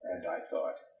 And I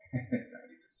thought, 90%,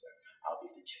 I'll be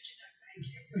the judge of that, thank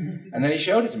you. And then he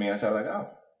showed it to me, and I thought, like, oh,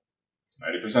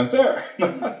 90% there.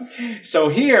 So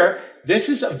here, this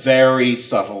is a very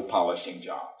subtle polishing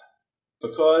job,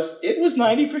 because it was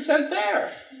 90%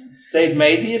 there. They'd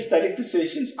made the aesthetic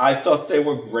decisions. I thought they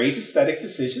were great aesthetic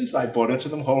decisions. I bought into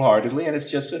them wholeheartedly, and it's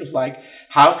just sort of like,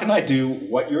 how can I do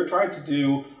what you're trying to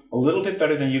do a little bit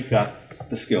better than you've got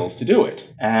the skills to do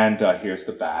it? And here's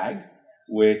the bag,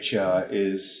 which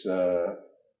is,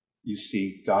 you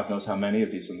see God knows how many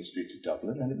of these on the streets of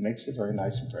Dublin, and it makes a very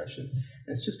nice impression.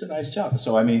 It's just a nice job.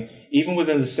 So, I mean, even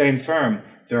within the same firm,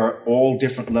 there are all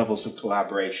different levels of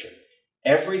collaboration.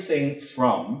 Everything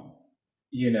from,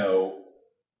 you know,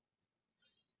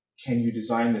 can you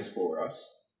design this for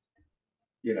us?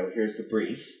 You know, here's the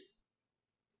brief.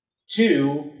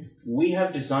 To, we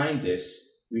have designed this.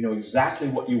 We know exactly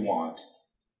what you want.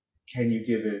 Can you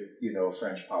give it, you know, a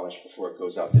French polish before it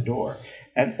goes out the door?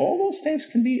 And all those things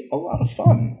can be a lot of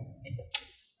fun.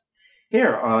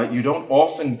 Here, you don't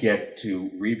often get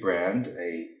to rebrand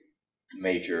a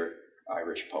major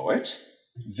Irish poet.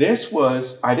 This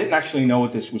was, I didn't actually know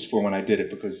what this was for when I did it,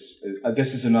 because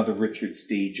this is another Richards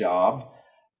D job.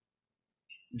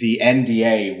 The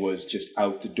NDA was just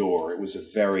out the door. It was a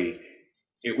very,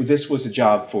 this was a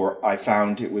job for, I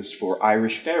found it was for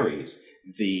Irish Ferries.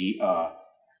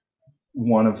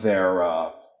 One of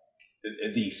their,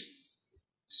 these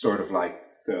sort of like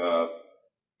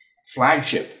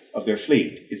flagship of their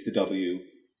fleet is the W.B.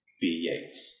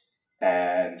 Yeats.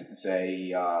 And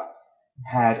they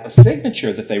had a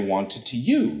signature that they wanted to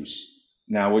use.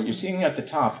 Now, what you're seeing at the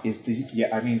top is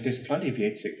I mean, there's plenty of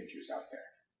Yeats signatures out there,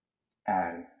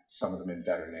 and some of them in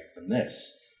better nick than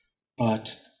this.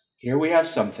 But here we have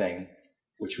something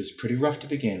which was pretty rough to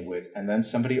begin with, and then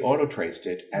somebody auto-traced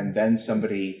it, and then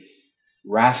somebody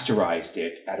rasterized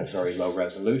it at a very low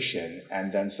resolution,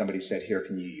 and then somebody said, here,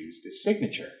 can you use this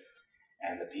signature?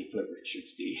 And the people at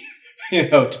Richards D, you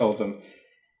know, told them,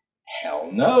 hell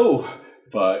no,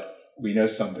 but we know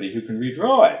somebody who can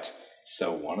redraw it.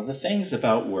 So one of the things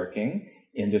about working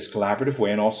in this collaborative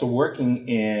way, and also working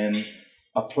in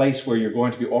a place where you're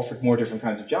going to be offered more different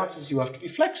kinds of jobs, is you have to be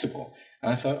flexible.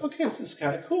 And I thought, okay, this is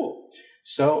kind of cool.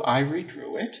 So I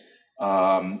redrew it.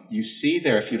 You see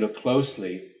there, if you look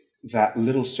closely, that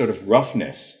little sort of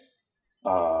roughness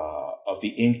of the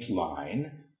inked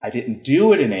line. I didn't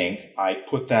do it in ink. I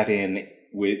put that in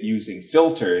with using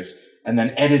filters, and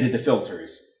then edited the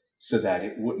filters so that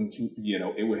it wouldn't, you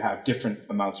know, it would have different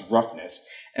amounts of roughness.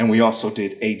 And we also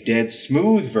did a dead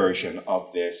smooth version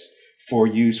of this for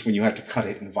use when you had to cut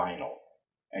it in vinyl,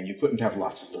 and you couldn't have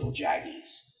lots of little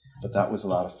jaggies. But that was a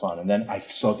lot of fun. And then I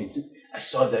saw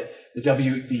the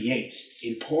W.B. Yeats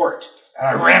in port, and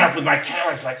I ran up with my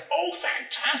camera. It's like, oh,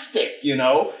 fantastic! You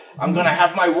know, I'm going to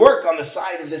have my work on the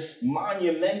side of this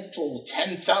monumental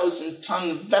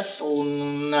 10,000-ton vessel.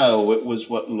 No, it was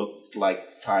what looked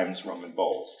like Times Roman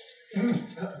bold.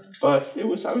 But I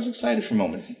was excited for a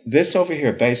moment. This over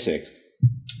here, Basic,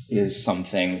 is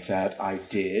something that I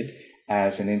did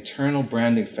as an internal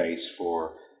branding face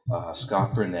for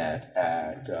Scott Burnett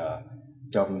at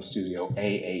Dublin studio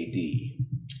AAD.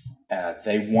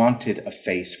 They wanted a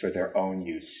face for their own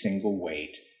use, single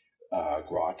weight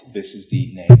grot. This is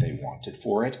the name they wanted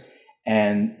for it.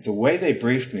 And the way they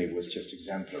briefed me was just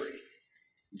exemplary.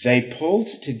 They pulled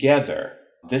together,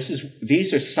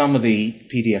 these are some of the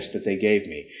PDFs that they gave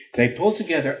me. They pulled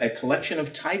together a collection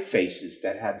of typefaces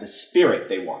that had the spirit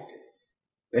they wanted.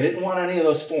 They didn't want any of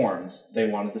those forms. They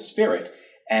wanted the spirit.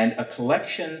 And a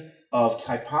collection of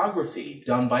typography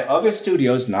done by other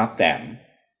studios, not them,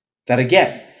 that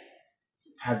again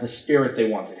had the spirit they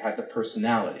wanted, had the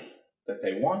personality that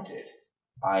they wanted.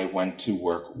 I went to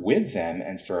work with them,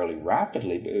 and fairly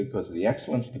rapidly, because of the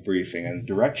excellence of the briefing and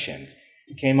direction,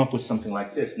 came up with something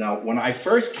like this. Now, when I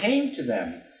first came to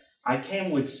them, I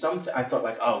came with something, I thought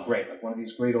like, oh, great, like one of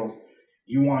these great old,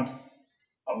 you want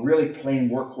a really plain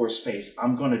workhorse face.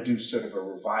 I'm going to do sort of a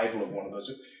revival of one of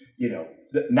those, you know,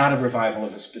 not a revival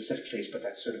of a specific face, but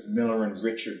that sort of Miller and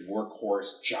Richard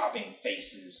workhorse jobbing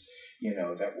faces, you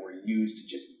know, that were used to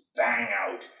just bang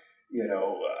out, you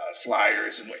know,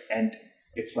 flyers. And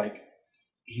it's like,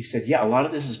 he said, yeah, a lot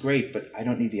of this is great, but I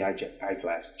don't need the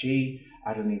eyeglass G.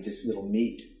 I don't need this little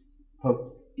meat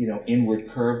hook, you know, inward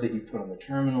curve that you put on the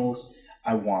terminals.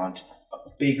 I want a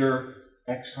bigger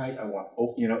X height. I want,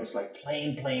 you know, it's like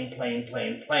plain.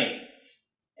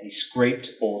 And he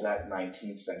scraped all that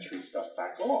 19th century stuff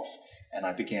back off. And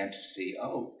I began to see,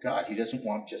 oh, God, he doesn't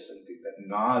want just something that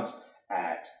nods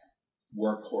at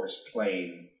workhorse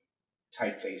plain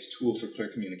typeface tool for clear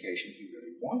communication. He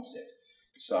really wants it.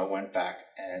 So I went back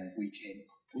and we came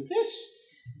up with this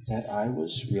that I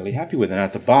was really happy with. And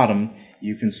at the bottom,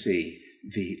 you can see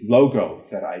the logo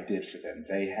that I did for them.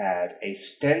 They had a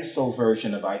stencil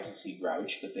version of ITC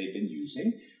Grouch that they've been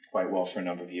using quite well for a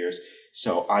number of years.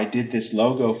 So I did this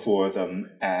logo for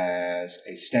them as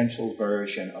a stencil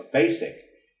version of BASIC,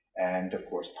 and of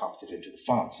course popped it into the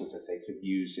font so that they could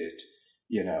use it.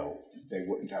 You know, they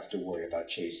wouldn't have to worry about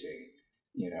chasing,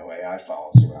 AI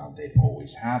files around. They'd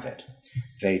always have it.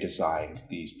 They designed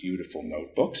these beautiful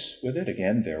notebooks with it.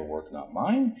 Again, their work, not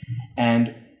mine.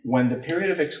 And when the period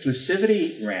of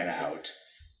exclusivity ran out,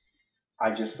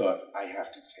 I just thought, I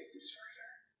have to take this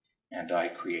further. And I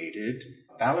created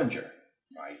Ballinger,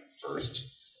 my first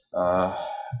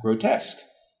grotesque,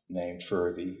 named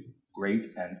for the great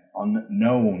and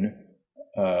unknown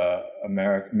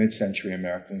mid-century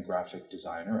American graphic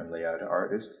designer and layout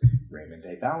artist, Raymond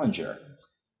A. Ballinger.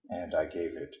 And I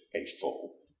gave it a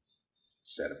full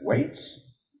set of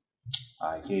weights.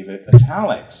 I gave it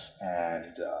italics,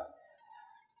 and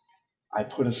I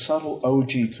put a subtle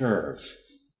OG curve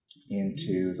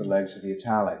into the legs of the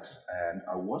italics, and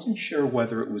I wasn't sure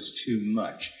whether it was too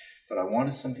much, but I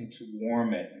wanted something to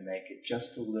warm it and make it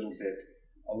just a little bit,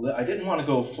 I didn't want to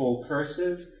go full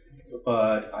cursive,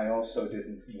 but I also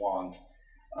didn't want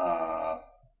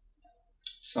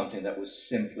something that was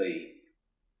simply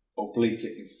oblique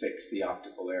it and fix the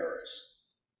optical errors,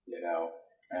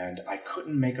 and I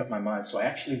couldn't make up my mind, so I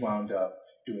actually wound up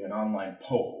doing an online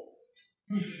poll,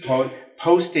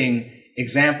 posting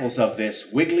examples of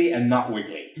this, wiggly and not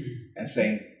wiggly, and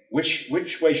saying, which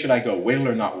way should I go, wiggle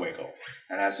or not wiggle?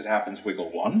 And as it happens,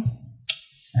 wiggle won,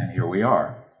 and here we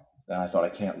are. Then I thought, I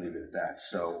can't leave it at that.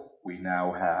 So we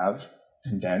now have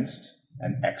condensed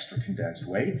and extra condensed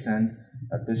weights, and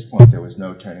at this point there was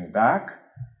no turning back,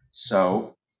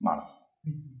 so mono.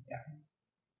 Yeah.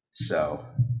 So,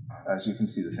 as you can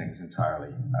see, the thing's entirely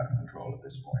out of control at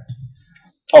this point.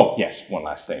 Oh, yes, one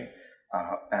last thing.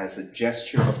 As a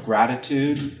gesture of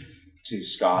gratitude to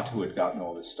Scott, who had gotten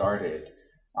all this started,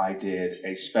 I did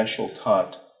a special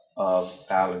cut of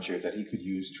Ballinger that he could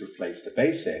use to replace the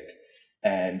BASIC,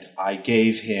 and I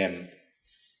gave him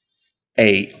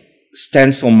a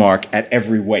stencil mark at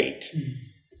every weight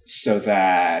so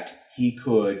that he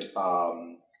could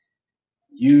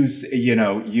use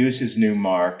his new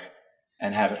mark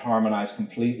and have it harmonize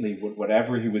completely with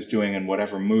whatever he was doing and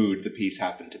whatever mood the piece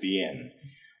happened to be in.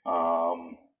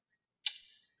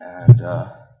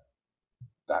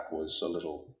 That was a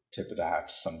little tip of the hat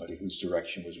to somebody whose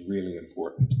direction was really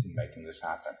important in making this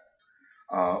happen.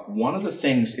 One of the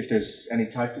things, if there's any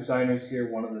type designers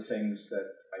here, one of the things that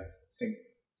I think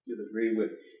you'll agree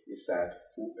with is that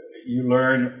you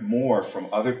learn more from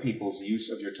other people's use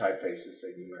of your typefaces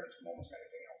than you learn from almost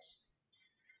anything else.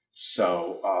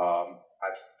 So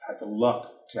I've had the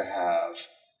luck to have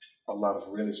a lot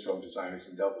of really strong designers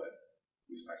in Dublin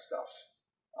use my stuff.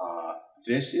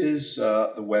 This is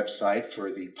the website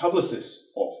for the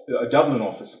Dublin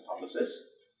office of publicists,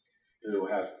 who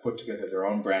have put together their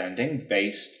own branding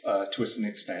based, to an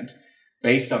extent,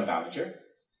 based on Ballinger.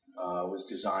 Was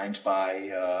designed by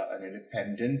an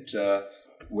independent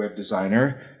web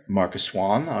designer, Marcus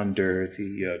Swan, under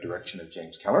the direction of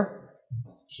James Keller.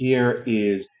 Here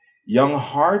is Young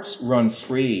Hearts Run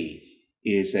Free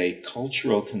is a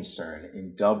cultural concern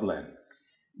in Dublin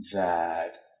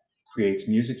that creates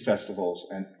music festivals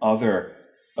and other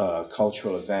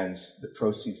cultural events, the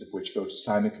proceeds of which go to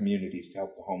Simon Communities to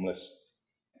help the homeless.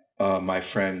 My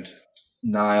friend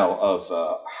Niall of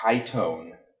High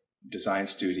Tone Design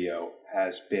Studio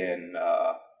has been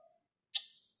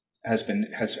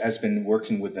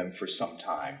working with them for some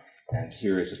time, and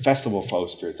here is a festival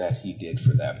poster that he did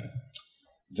for them.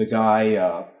 The guy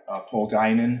Paul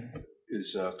Guinan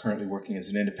is currently working as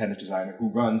an independent designer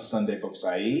who runs Sunday Books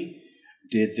IE.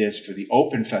 Did this for the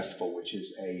Open Festival, which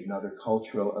is another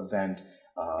cultural event,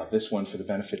 this one for the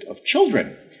benefit of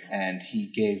children. And he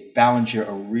gave Ballinger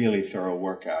a really thorough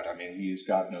workout. I mean, he used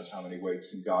God knows how many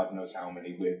weights and God knows how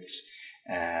many widths.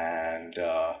 And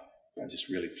I'm just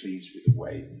really pleased with the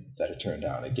way that it turned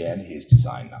out. Again, his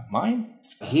design, not mine.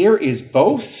 Here is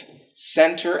both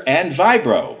center and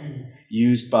vibro,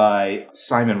 used by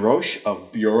Simon Roche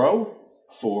of Bureau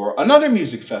for another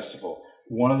music festival.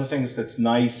 One of the things that's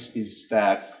nice is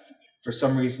that for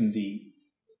some reason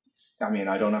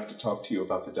I don't have to talk to you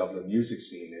about the Dublin music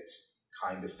scene, it's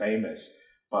kind of famous,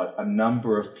 but a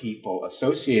number of people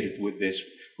associated with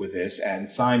this, and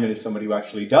Simon is somebody who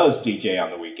actually does DJ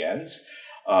on the weekends,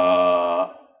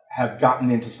 have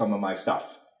gotten into some of my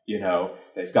stuff,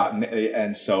 they've gotten,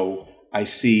 and so I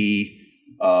see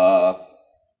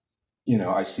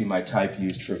I see my type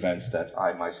used for events that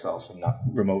I myself am not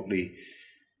remotely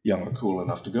young or cool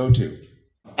enough to go to.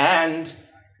 And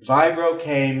Vibro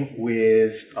came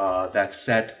with that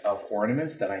set of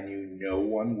ornaments that I knew no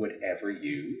one would ever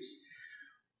use.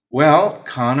 Well,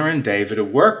 Connor and David, a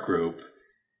work group,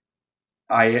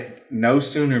 I no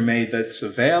sooner made this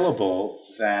available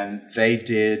than they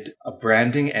did a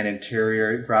branding and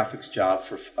interior graphics job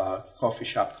for a coffee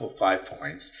shop called 5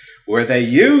 Points, where they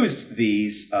used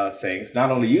these things,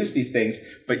 not only used these things,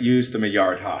 but used them a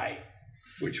yard high,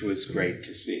 which was great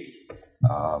to see.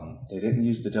 They didn't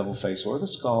use the devil face or the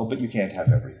skull, but you can't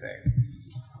have everything.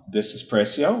 This is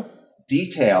Precio.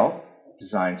 Detail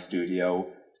Design Studio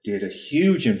did a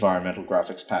huge environmental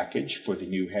graphics package for the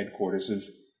new headquarters of,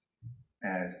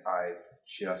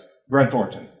 Brent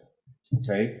Thornton,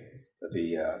 okay,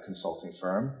 the consulting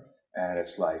firm. And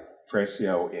it's like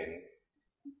Precio in,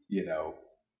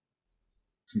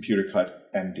 computer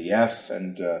cut MDF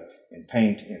and in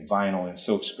paint, in vinyl, in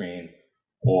silkscreen,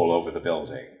 all over the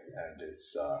building. And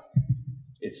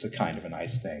it's a kind of a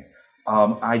nice thing.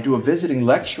 I do a visiting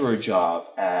lecturer job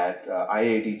at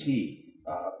IADT,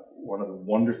 one of the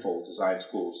wonderful design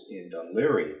schools in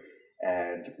Dunleary,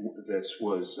 and this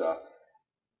was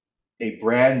a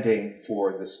branding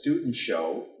for the student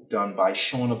show done by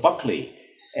Shauna Buckley,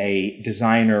 a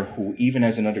designer who, even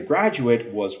as an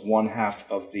undergraduate, was one half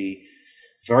of the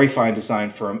very fine design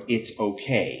firm It's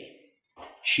Okay.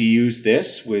 She used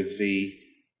this with the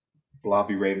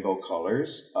blobby rainbow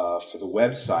colors for the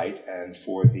website and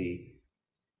for the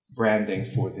branding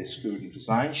for the student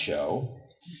design show.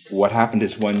 What happened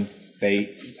is when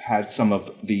they had some of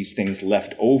these things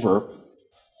left over,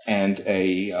 and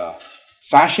a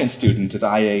fashion student at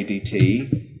IADT,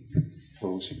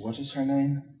 what is her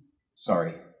name?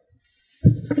 Sorry.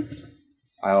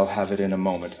 I'll have it in a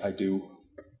moment. I do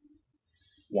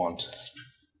want.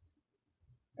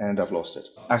 And I've lost it.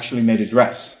 Actually made a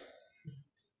dress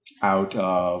out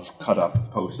of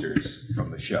cut-up posters from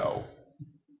the show.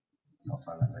 I'll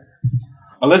find that later.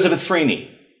 Elizabeth Freeney.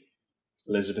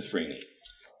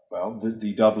 Well,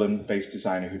 the Dublin-based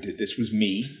designer who did this was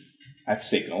me at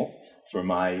Signal for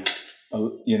my,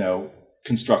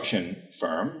 construction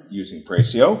firm using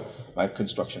Precio, my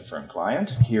construction firm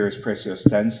client. Here is Precio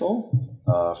stencil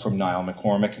from Niall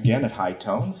McCormick again at High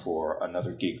Tone for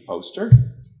another gig poster.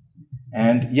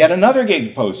 And yet another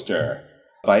gig poster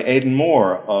by Aidan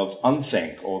Moore of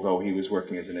Unthink, although he was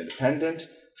working as an independent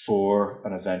for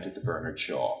an event at the Bernard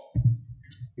Shaw.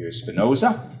 Here's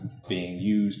Spinoza being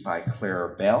used by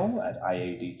Claire Bell at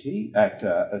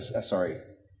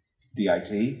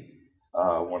DIT,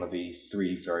 one of the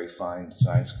 3 very fine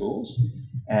design schools.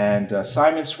 And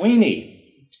Simon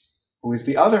Sweeney, who is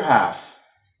the other half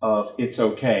of It's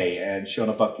Okay and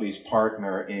Shauna Buckley's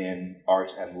partner in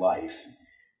Art and Life,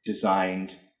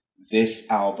 designed this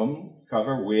album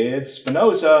cover with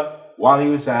Spinoza while he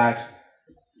was at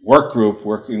work group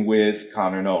working with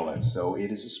Connor Nolan. So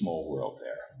it is a small world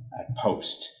there. At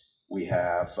Post, we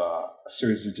have a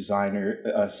series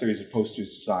of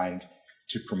posters designed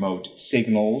to promote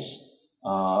Signal's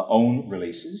own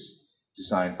releases,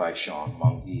 designed by Sean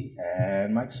Mungy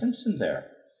and Mike Simpson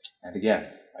there. And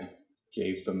again, I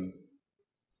gave them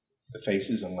the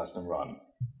faces and let them run.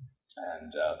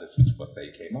 And this is what they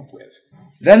came up with.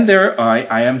 Then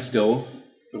the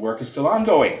work is still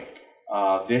ongoing.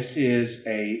 This is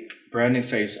a branding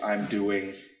face I'm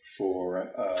doing for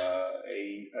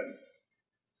an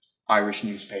Irish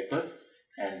newspaper.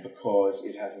 And because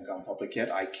it hasn't gone public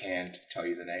yet, I can't tell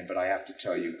you the name, but I have to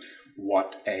tell you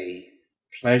what a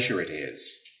pleasure it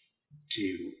is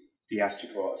to be asked to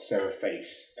draw a serif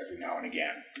face every now and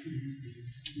again.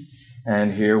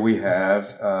 And here we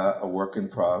have a work in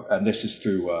progress, and this is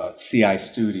through CI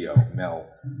Studio, Mel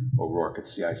O'Rourke at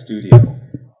CI Studio.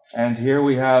 And here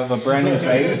we have a branding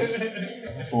face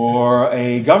for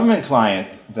a government client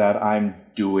that I'm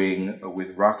doing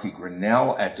with Rocky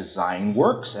Grinnell at Design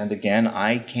Works. And again,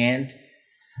 I can't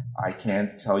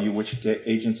tell you which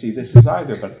agency this is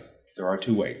either, but there are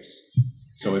 2 ways.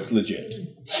 So it's legit.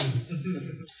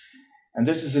 And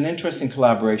this is an interesting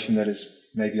collaboration that is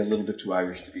maybe a little bit too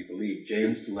Irish to be believed.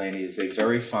 James Delaney is a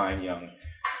very fine young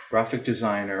graphic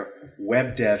designer,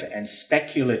 web dev, and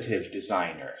speculative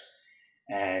designer.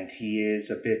 And he is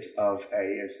a bit of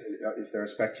is there a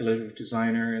speculative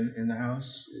designer in the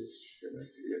house? Is there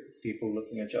people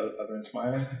looking at each other and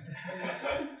smiling?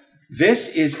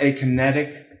 This is a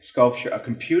kinetic sculpture, a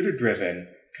computer-driven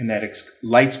kinetic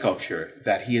light sculpture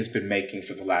that he has been making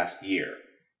for the last year.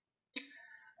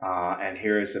 And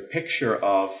here is a picture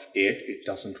of it. It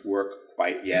doesn't work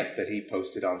quite yet, that he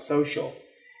posted on social.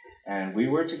 And we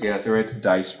were together at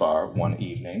Dice Bar one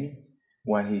evening,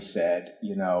 when he said,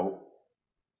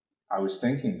 I was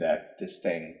thinking that this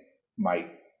thing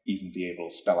might even be able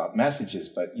to spell out messages,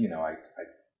 but,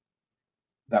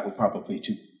 that would probably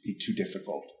be too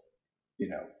difficult, to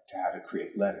have it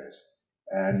create letters.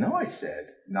 And no, I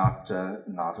said, not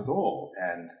at all.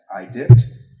 And I dipped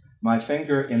my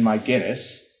finger in my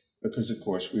Guinness, because, of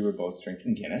course, we were both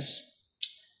drinking Guinness,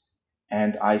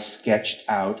 and I sketched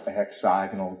out a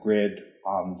hexagonal grid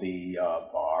on the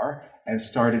bar and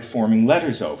started forming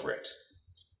letters over it.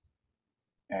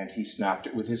 And he snapped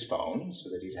it with his phone so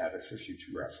that he'd have it for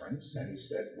future reference. And he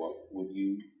said, what would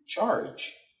you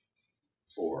charge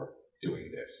for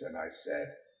doing this? And I said,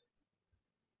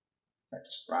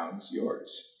 next round's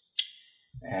yours.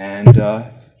 And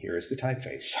here is the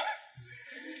typeface.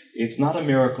 It's not a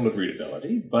miracle of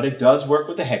readability, but it does work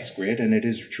with the hex grid, and it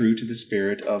is true to the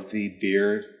spirit of the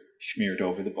beer smeared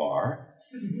over the bar.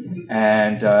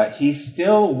 And he's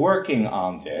still working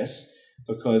on this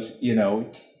because,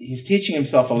 he's teaching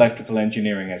himself electrical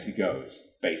engineering as he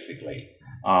goes, basically.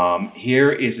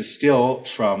 Here is a still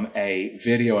from a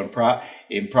video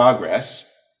in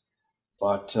progress,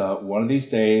 but one of these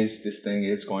days this thing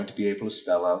is going to be able to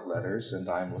spell out letters, and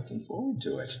I'm looking forward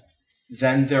to it.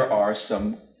 Then there are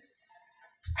some...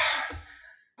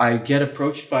 I get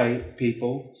approached by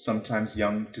people, sometimes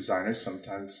young designers,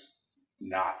 sometimes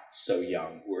not so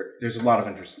young. There's a lot of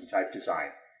interest in type design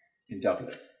in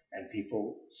Dublin, and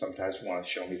people sometimes want to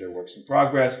show me their works in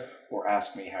progress or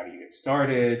ask me, how do you get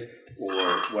started, or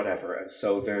whatever. And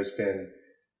so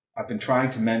I've been trying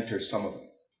to mentor some of them.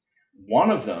 One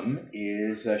of them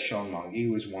is Sean Mungy,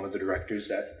 who is one of the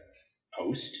directors at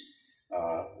Post,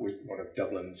 with one of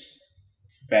Dublin's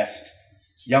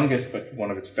youngest, but one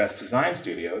of its best design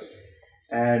studios.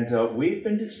 And we've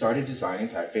started designing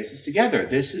typefaces together.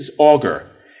 This is Augur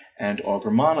and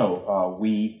Augur Mono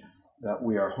that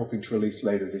we are hoping to release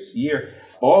later this year.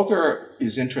 Augur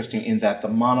is interesting in that the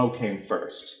mono came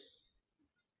first.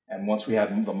 And once we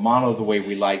had the mono the way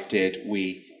we liked it,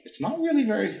 it's not really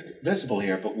very visible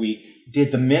here, but we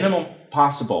did the minimum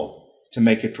possible to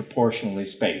make it proportionally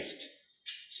spaced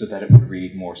so that it would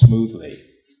read more smoothly.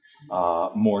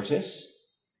 Mortis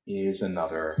is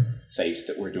another face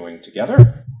that we're doing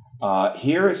together.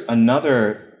 Here is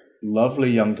another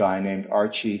lovely young guy named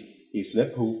Archie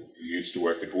Islip, who used to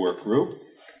work at Work Group.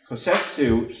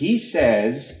 Kosetsu, he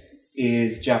says,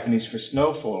 is Japanese for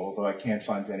snowfall, although I can't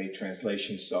find any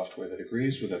translation software that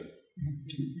agrees with him.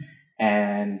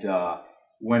 And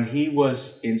when he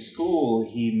was in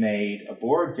school, he made a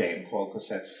board game called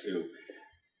Kosetsu,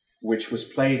 which was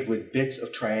played with bits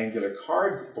of triangular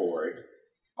cardboard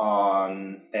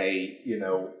on a,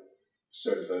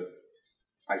 sort of a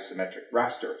isometric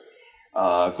raster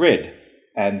grid.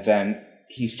 And then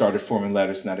he started forming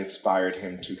letters, and that inspired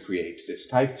him to create this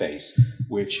typeface,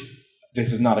 which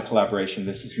this is not a collaboration.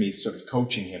 This is me sort of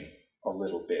coaching him a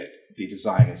little bit. The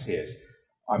design is his.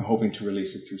 I'm hoping to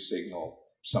release it through Signal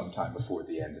sometime before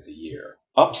the end of the year.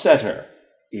 Upsetter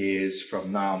is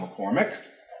from Niall McCormick.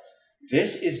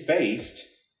 This is based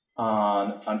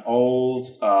on an old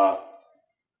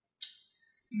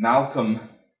Malcolm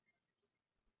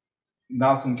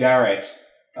Garrett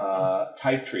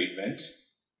type treatment,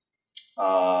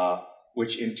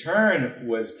 which in turn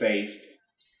was based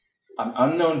on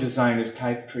unknown designer's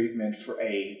type treatment for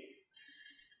a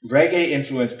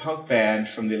reggae-influenced punk band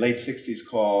from the late 60s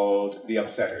called The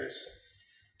Upsetters.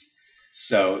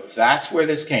 So that's where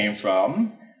this came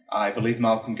from. I believe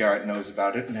Malcolm Garrett knows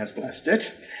about it and has blessed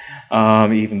it,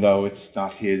 even though it's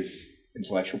not his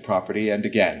intellectual property. And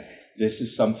again, this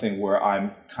is something where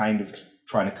I'm kind of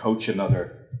trying to coach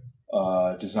another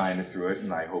designer through it,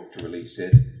 and I hope to release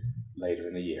it later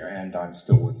in the year. And I'm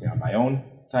still working on my own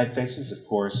typefaces. Of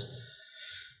course,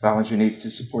 Ballinger needs to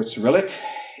support Cyrillic,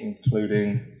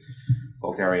 including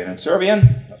Bulgarian and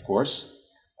Serbian, of course.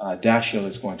 Dashiell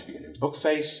is going to be a new book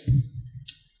face.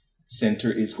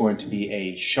 Center is going to be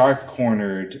a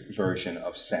sharp-cornered version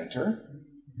of Center.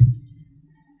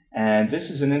 And this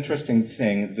is an interesting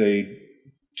thing.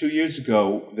 2 years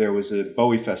ago, there was a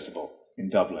Bowie festival in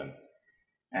Dublin.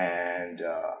 And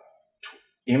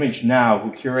Image Now,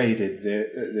 who curated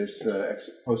this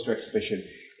poster exhibition,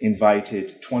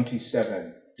 invited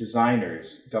 27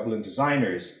 designers, Dublin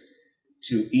designers,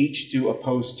 to each do a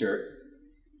poster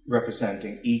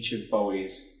representing each of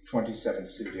Bowie's 27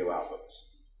 studio albums.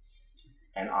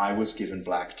 And I was given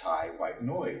Black Tie, White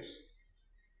Noise.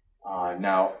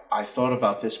 Now, I thought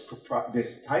about this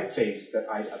typeface that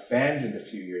I abandoned a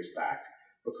few years back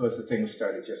because the thing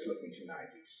started just looking too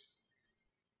 90s.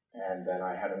 And then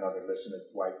I had another listen of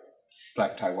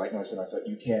Black Tie, White Noise, and I thought,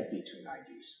 you can't be too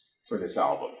 90s for this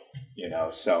album,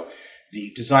 So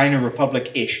the designer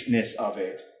republic-ishness of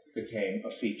it became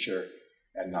a feature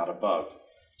and not a bug.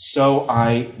 So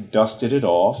I dusted it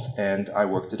off and I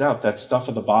worked it out. That stuff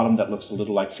at the bottom that looks a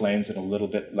little like flames and a little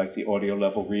bit like the audio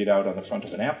level readout on the front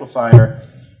of an amplifier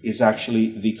is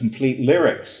actually the complete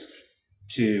lyrics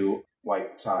to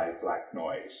White Tie, Black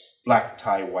Noise. Black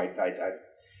Tie, White Tie.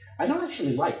 I don't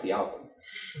actually like the album,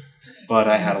 but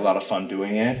I had a lot of fun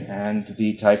doing it, and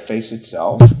the typeface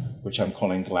itself, which I'm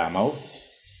calling Glamo,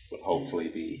 will hopefully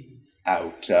be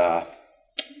out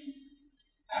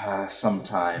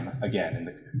sometime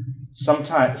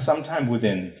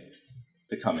within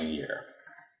the coming year.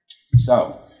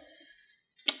 So,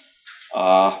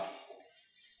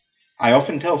 I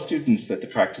often tell students that the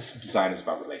practice of design is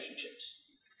about relationships.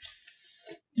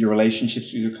 Your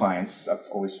relationships with your clients, I've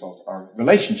always felt, are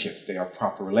relationships. They are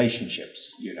proper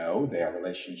relationships, you know. They are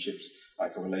relationships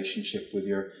like a relationship with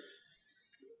your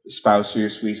spouse or your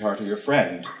sweetheart or your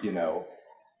friend, you know.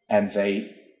 And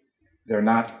they're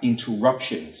not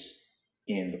interruptions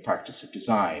in the practice of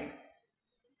design.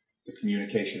 The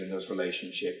communication in those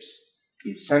relationships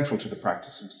is central to the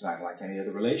practice of design. Like any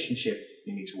other relationship,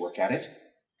 you need to work at it.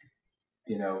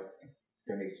 You know,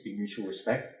 there needs to be mutual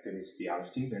respect, there needs to be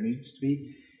honesty, there needs to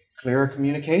be clearer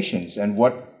communications. And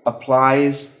what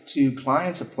applies to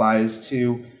clients applies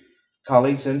to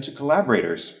colleagues and to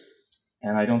collaborators.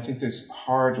 And I don't think there's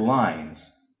hard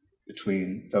lines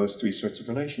between those three sorts of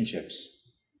relationships.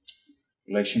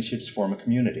 Relationships form a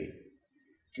community.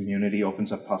 Community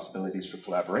opens up possibilities for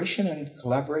collaboration, and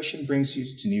collaboration brings you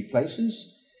to new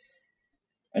places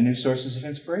and new sources of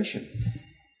inspiration.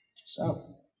 So,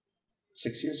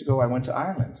 6 years ago, I went to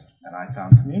Ireland, and I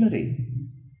found community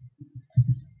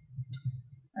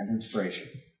and inspiration.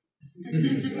 Thank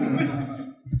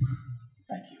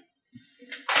you.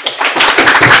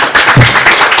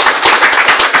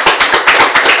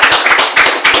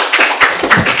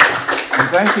 And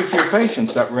thank you for your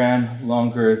patience. That ran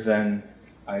longer than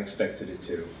I expected it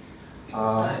to.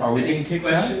 Are we getting kicked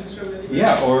out?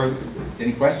 Yeah, or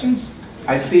any questions?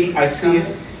 I see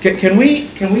it. Can we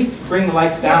bring the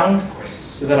lights down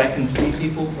so that I can see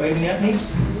people waving at me?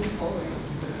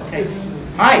 Okay.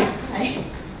 Hi. Hi.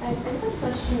 I just have a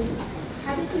question.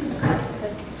 How did you cut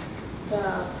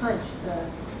the punch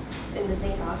in the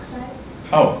zinc oxide?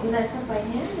 Oh. Was that cut by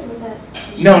hand or was that?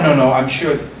 No. I'm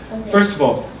sure. Okay. First of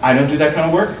all, I don't do that kind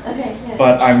of work. Okay. Yeah.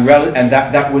 But and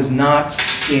that was not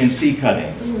CNC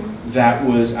cutting. Mm-hmm. That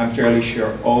was, I'm fairly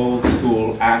sure, old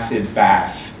school acid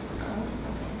bath.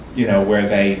 You know, where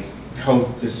they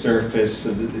coat the surface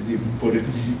so that you put it,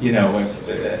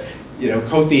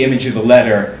 coat the image of the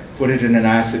letter, put it in an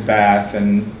acid bath,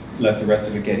 and let the rest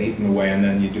of it get eaten away, and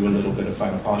then you do a little bit of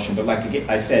final polishing. But like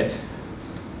I said,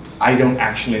 I don't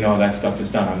actually know how that stuff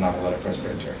is done. I'm not a letterpress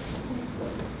printer.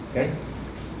 Okay?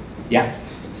 Yeah?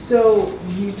 So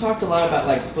you talked a lot about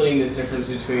like splitting this difference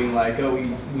between like, oh,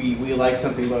 we like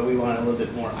something, but we want a little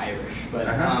bit more Irish. But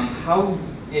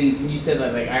and you said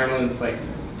that like Ireland's like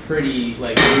pretty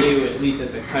like new, at least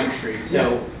as a country.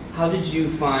 So how did you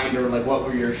find, or like what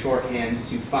were your shorthands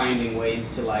to finding ways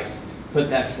to like put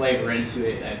that flavor into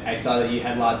it? I saw that you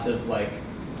had lots of like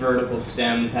vertical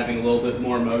stems having a little bit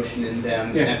more motion in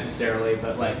them necessarily,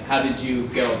 but like how did you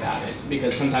go about it?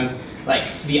 Because sometimes like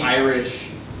the Irish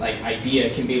like idea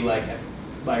can be like a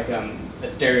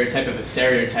stereotype of a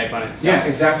stereotype on itself. Yeah,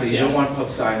 exactly. You don't want pub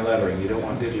sign lettering. You don't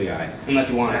want diddly-eye. Unless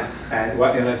you want it. And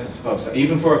unless it's pub sign.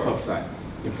 Even for a pub sign.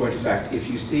 In point of fact, if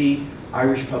you see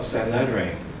Irish pub sign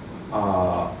lettering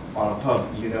on a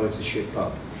pub, you know it's a shit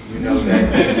pub. You know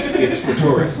that it's for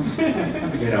tourists.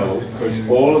 You know, because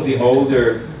all of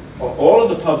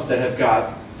the pubs that have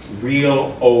got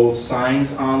real old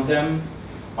signs on them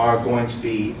are going to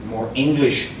be more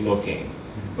English looking,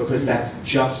 because that's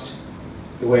just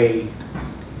the way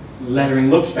lettering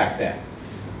looked back then.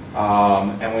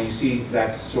 And when you see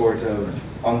that sort of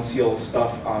unsealed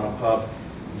stuff on a pub,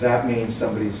 that means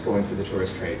somebody's going for the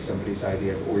tourist trade, somebody's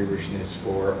idea of Irishness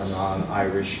for a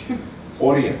non-Irish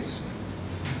audience.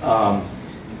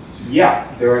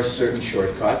 Yeah, there are certain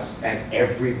shortcuts, and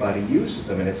everybody uses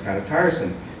them, and it's kind of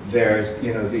tiresome. There's,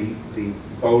 the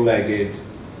bow-legged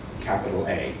capital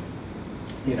A.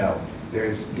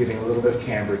 There's giving a little bit of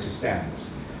camber to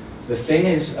stems. The thing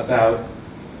is about,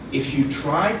 if you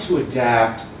try to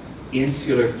adapt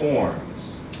insular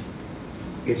forms,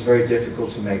 it's very difficult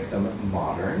to make them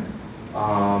modern,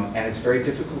 and it's very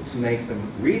difficult to make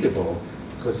them readable,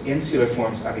 because insular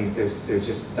forms, they're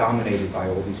just dominated by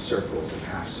all these circles and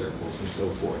half circles and so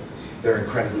forth. They're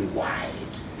incredibly wide,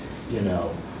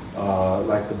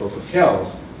 like the Book of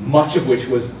Kells, much of which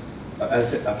was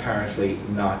apparently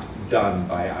not done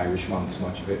by Irish monks.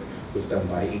 Much of it was done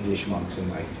by English monks, and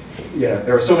like,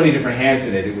 there are so many different hands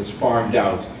in it. It was farmed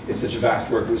out. It's such a vast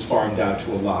work. It was farmed out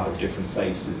to a lot of different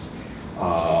places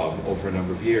over a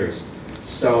number of years.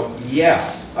 So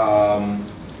yeah,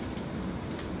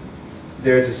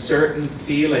 there's a certain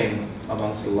feeling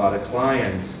amongst a lot of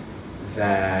clients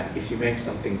that if you make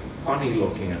something funny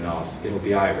looking enough, it'll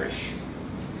be Irish.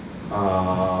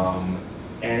 And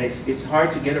it's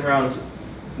hard to get around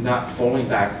not falling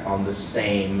back on the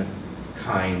same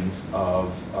kinds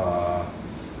of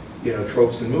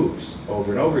tropes and moves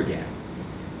over and over again.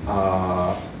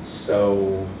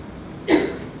 So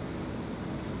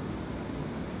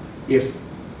if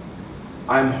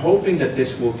I'm hoping that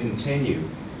this will continue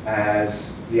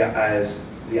as the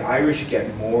Irish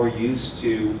get more used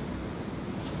to.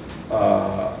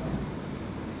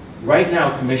 Right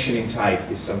now, commissioning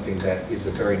type is something that is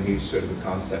a very new sort of a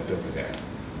concept over there.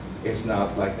 It's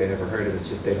not like they never heard of it, it's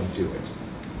just they don't do it.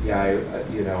 Yeah,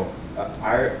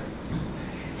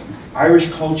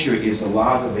 Irish culture is a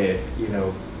lot of it,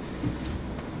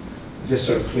 this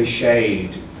sort of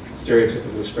cliched,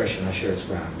 stereotypical expression, I share its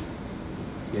ground.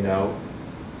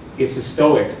 It's a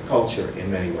stoic culture in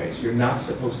many ways. You're not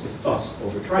supposed to fuss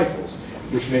over trifles,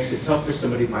 which makes it tough for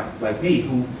somebody like me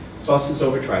who fusses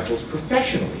over trifles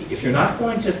professionally. If you're not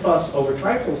going to fuss over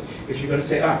trifles, if you're going to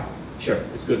say, sure,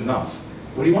 it's good enough,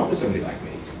 what do you want with somebody like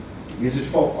me? Use it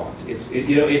full font.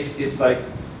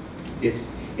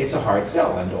 It's a hard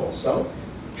sell, and also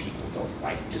people don't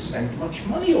like to spend much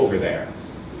money over there,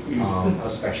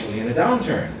 especially in a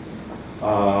downturn.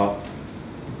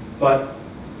 But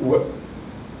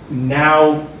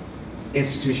now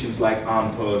institutions like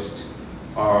On Post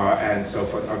and so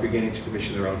forth are beginning to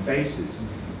commission their own faces.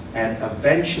 And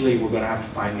eventually we're going to have to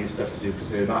find new stuff to do because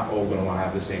they're not all going to want to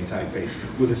have the same typeface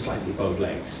with the slightly bowed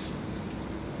legs.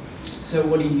 So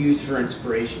what do you use for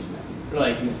inspiration then?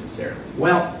 Like necessarily?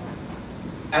 Well,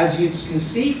 as you can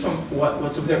see from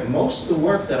what's over there, most of the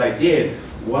work that I did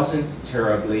wasn't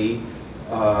terribly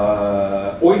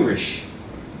Irish.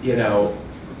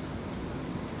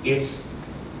 It's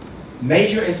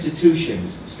major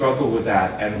institutions struggle with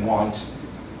that and want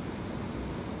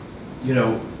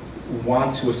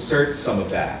to assert some of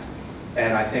that.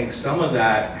 And I think some of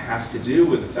that has to do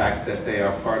with the fact that they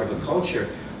are part of a culture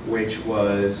which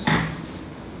was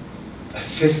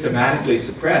systematically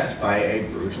suppressed by a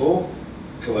brutal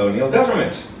colonial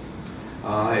government,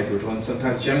 a brutal and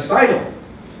sometimes genocidal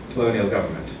colonial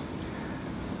government.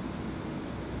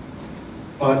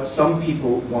 But some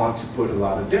people want to put a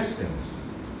lot of distance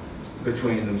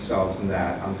between themselves and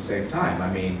that on the same time.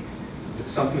 I mean,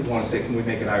 some people want to say, can we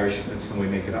make it Irish, and can we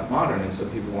make it up modern? And some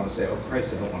people want to say, oh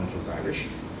Christ, I don't want it to look Irish.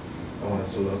 I want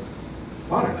it to look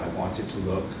modern. I want it to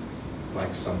look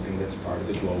like something that's part of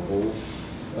the global,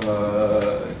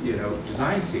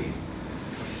 design scene.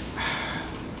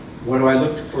 What do I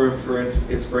look for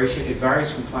inspiration? It varies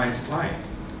from client to client.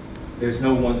 There's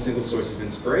no one single source of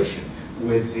inspiration.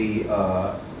 With the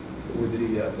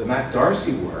Matt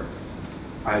Darcy work,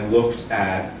 I looked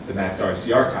at the Matt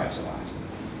Darcy archives a lot.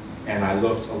 And I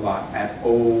looked a lot at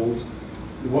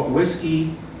what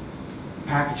whiskey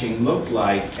packaging looked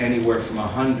like anywhere from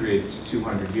 100 to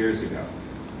 200 years ago,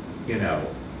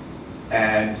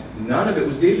 and none of it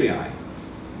was Bewley.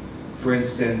 For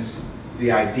instance,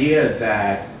 the idea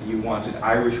that you wanted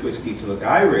Irish whiskey to look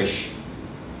Irish,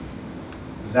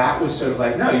 that was sort of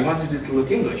like, no, you wanted it to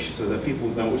look English so that people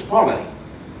know it was quality,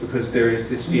 because there is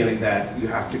this feeling that you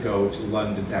have to go to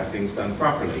London to have things done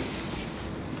properly.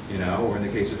 Or in the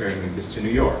case of Aaron, it's to New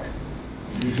York.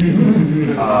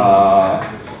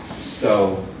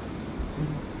 So,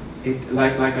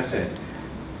 like I said,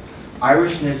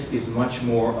 Irishness is much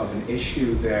more of an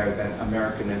issue there than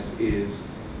Americanness is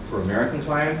for American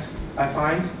clients, I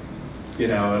find.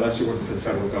 Unless you're working for the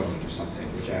federal government or something,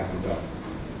 which I haven't done.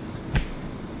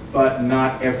 But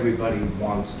not everybody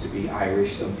wants to be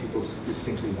Irish. Some people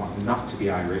distinctly want not to be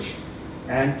Irish.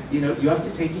 And you have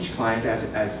to take each client as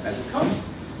it comes.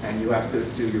 And you have to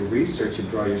do your research and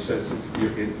draw your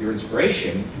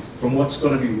inspiration from what's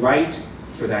going to be right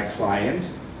for that client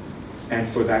and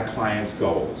for that client's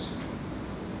goals.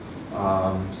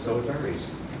 So it varies.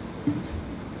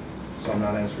 So I'm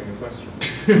not answering your question.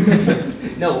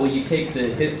 No, well, you take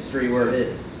the history where it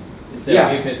is. So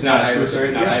yeah, if it's not Irish,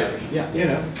 it's not Irish.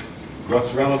 Yeah.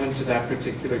 What's relevant to that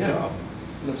particular job.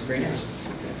 That's a great answer.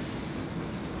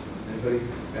 Anybody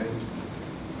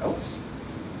else?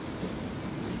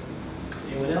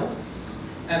 Anyone else?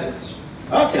 I have a question.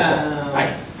 Okay.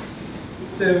 Hi.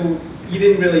 So you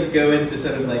didn't really go into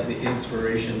sort of like the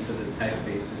inspiration for the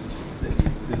typefaces that you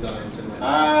designed so much.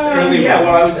 Yeah.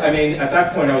 Well, at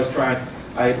that point, I was trying.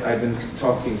 I'd been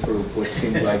talking for what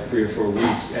seemed like 3 or 4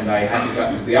 weeks, and I hadn't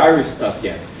gotten to the Irish stuff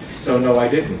yet. So no, I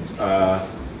didn't.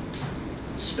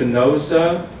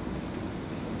 Spinoza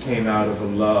came out of a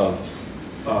love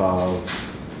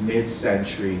of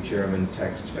mid-century German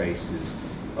text faces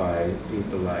by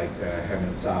people like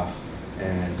Hermann Saff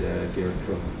and Georg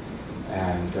Trupp.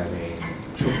 And I mean,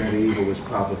 Trupp Medieval was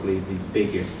probably the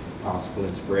biggest possible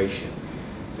inspiration.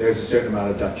 There's a certain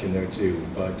amount of Dutch in there too,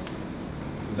 but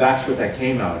that's what that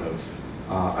came out of.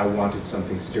 I wanted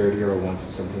something sturdier, I wanted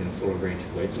something in a fuller range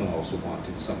of ways, and I also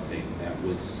wanted something that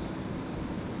was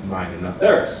mine and not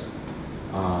theirs.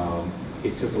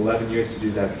 It took 11 years to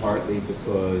do that, partly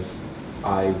because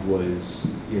I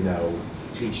was, you know,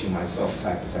 teaching myself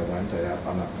type as I went.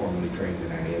 I'm not formally trained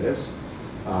in any of this,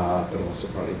 but also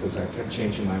partly because I kept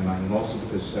changing my mind, and also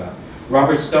because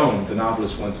Robert Stone, the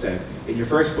novelist, once said, in your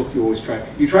first book you always try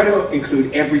to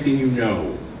include everything you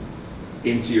know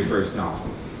into your first novel.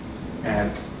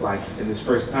 And like in this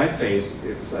first typeface,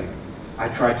 it was like, I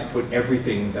tried to put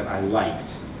everything that I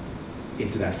liked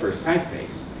into that first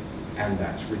typeface. And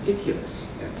that's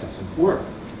ridiculous. That doesn't work.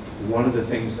 One of the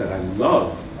things that I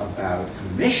love about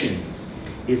commissions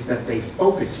is that they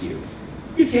focus you.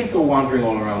 You can't go wandering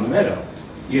all around the meadow.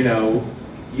 You know,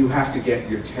 you have to get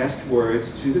your test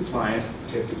words to the client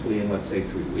typically in, let's say,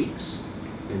 3 weeks.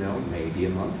 You know, maybe a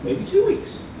month, maybe 2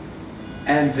 weeks.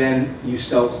 And then you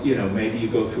sell, you know, maybe you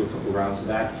go through a couple rounds of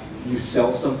that, you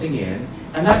sell something in,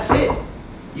 and that's it.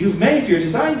 You've made your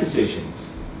design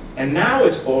decisions. And now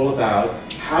it's all about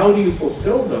how do you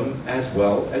fulfill them as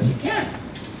well as you can.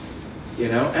 You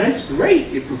know, and it's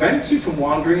great. It prevents you from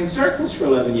wandering in circles for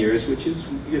 11 years, which is,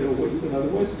 you know, what you would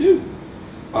otherwise do.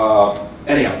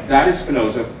 Anyhow, that is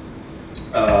Spinoza.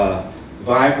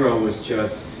 Vibro was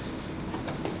just,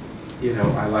 you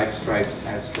know, I like stripes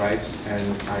as stripes,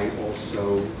 and I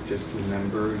also just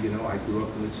remember, you know, I grew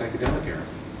up in the psychedelic era.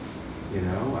 You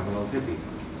know, I'm an old hippie.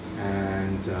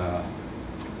 And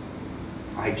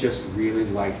I just really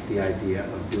liked the idea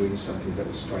of doing something that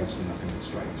was stripes and nothing but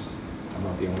stripes. I'm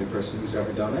not the only person who's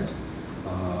ever done it,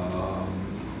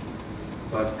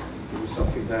 but it was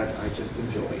something that I just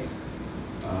enjoyed.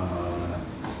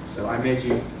 So I made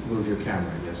you move your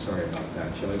camera. Yes, sorry about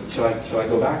that. Shall I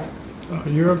go back?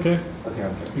 You're okay. Okay,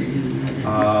 okay.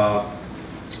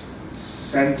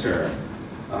 Center.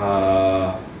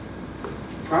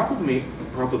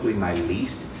 Probably my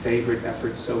least favorite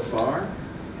effort so far,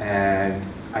 and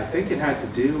I think it had to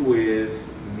do with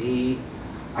me.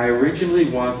 I originally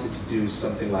wanted to do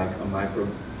something like a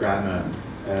microgramma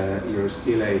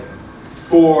Eurostile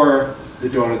for the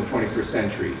dawn of the 21st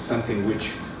century, something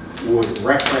which would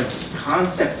reference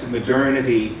concepts of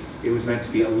modernity. It was meant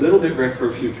to be a little bit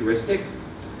retro-futuristic,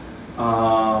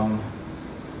 but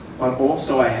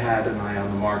also I had an eye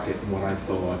on the market and what I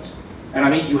thought. And I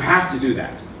mean, you have to do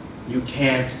that. You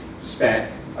can't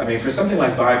spend, I mean, for something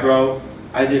like Vibro,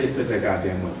 I did it because I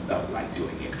goddamn well felt like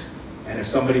doing it. And if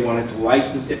somebody wanted to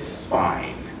license it,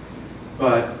 fine.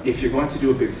 But if you're going to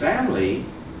do a big family,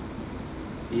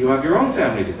 you have your own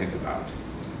family to think about.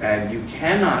 And you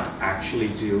cannot actually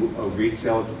do a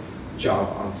retail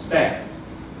job on spec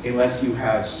unless you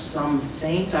have some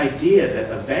faint idea that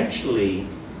eventually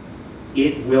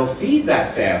it will feed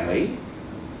that family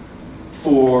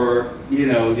for, you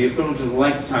know, the equivalent of the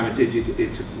length of time it took you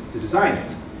to design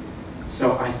it.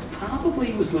 So I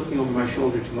probably was looking over my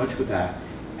shoulder too much with that,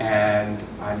 and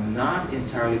I'm not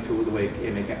entirely through with the way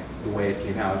it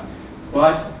came out.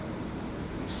 But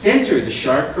Center, the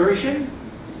sharp version,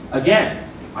 again,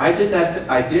 I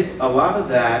did a lot of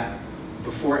that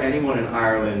before anyone in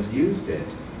Ireland used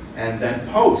it. And then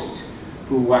Post,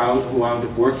 who wound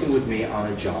up working with me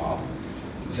on a job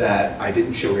that I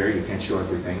didn't show here, you can't show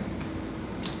everything.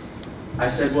 I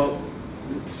said, well,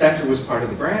 Center was part of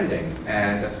the branding.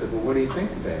 And I said, well, what do you think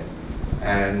of it?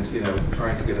 And, you know,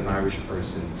 trying to get an Irish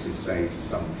person to say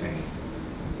something,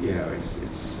 you know, it's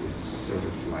sort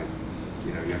of like,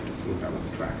 you know, you have to pull it out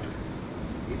with a tractor.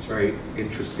 It's very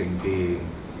interesting being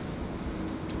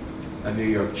a New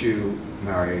York Jew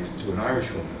married to an Irish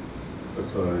woman,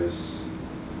 because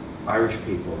Irish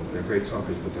people, they're great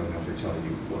talkers, but they'll never tell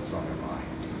you what's on their mind.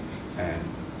 And,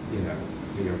 you know,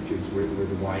 New York Jews, we're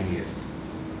the whiniest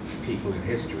people in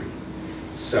history.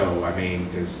 So, I mean,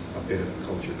 there's a bit of a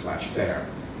culture clash there.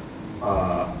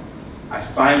 I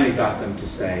finally got them to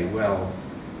say, well,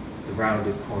 the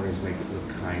rounded corners make it look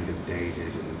kind of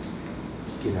dated, and,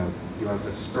 you know, you have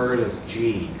a spurless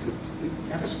G. Could we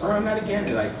have a spur on that again?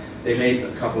 And like, they made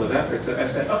a couple of efforts. So I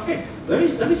said, okay,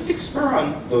 let me stick a spur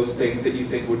on those things that you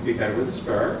think would be better with a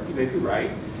spur. You may be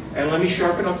right. And let me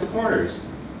sharpen up the corners.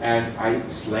 And I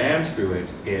slammed through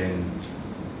it in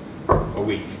a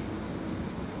week.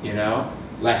 You know,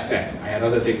 less than. I had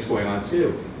other things going on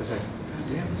too. I was like, God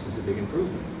damn, this is a big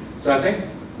improvement. So I think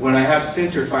when I have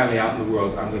Center finally out in the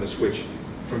world, I'm going to switch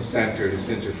from Center to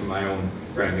Center for my own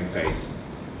branding phase.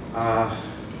 God,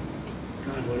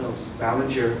 what else?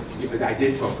 Ballinger. I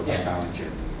did talk about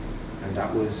Ballinger, and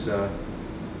that was a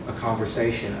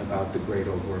conversation about the great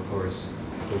old workhorse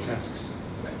grotesques,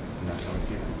 and that's how it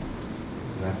came.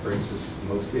 And that brings us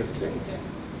mostly up to date. Yeah.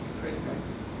 Great.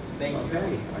 Thank you.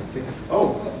 Okay, I think.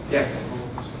 Oh, yes.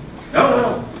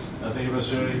 No. I think it was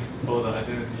sharing all the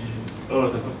identity, all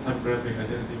the typographic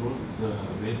identity work is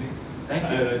amazing. Thank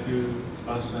you. I like to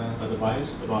ask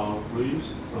advice about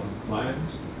briefs from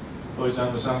clients. For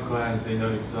example, some clients, they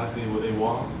know exactly what they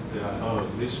want. They're like, oh,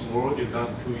 this work you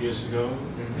done 2 years ago,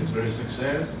 it's very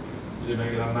success. You should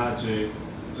make that magic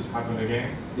just happen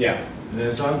again. Yeah. And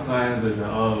then some clients, they say,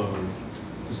 oh,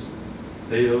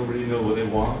 they don't really know what they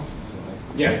want. So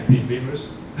like, be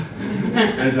famous.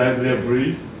 As like their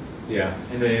brief. Yeah.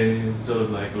 And then sort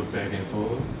of like go back and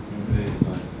forth. And then it's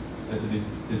like, as a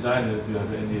designer, do you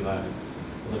have any like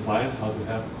advice how to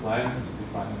help clients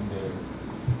define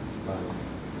their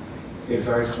It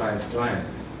varies client to client.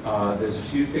 There's a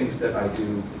few things that I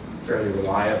do fairly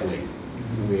reliably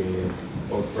with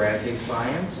both branding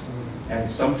clients, and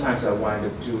sometimes I wind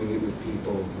up doing it with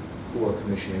people who are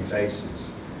commissioning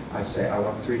faces. I say, I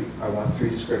want three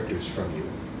descriptors from you.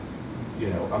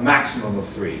 You know, a maximum of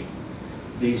 3.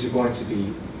 These are going to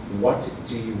be, what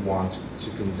do you want to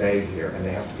convey here? And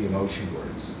they have to be emotion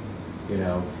words. You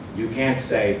know, you can't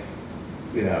say,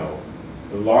 you know,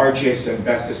 the largest and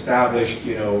best established,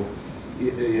 you know,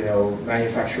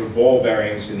 manufacturer of ball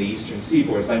bearings in the Eastern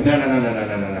Seaboard. It's like,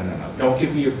 no. Don't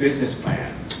give me your business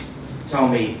plan. Tell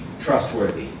me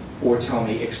trustworthy, or tell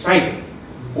me exciting,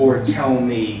 or tell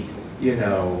me, you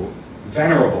know,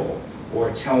 venerable,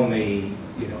 or tell me,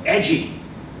 you know, edgy.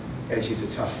 Edgy's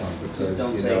a tough one because,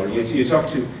 you know, you talk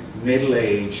to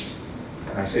middle-aged,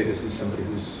 and I say this is somebody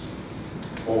who's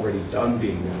already done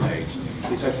being middle-aged.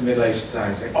 You talk to middle-aged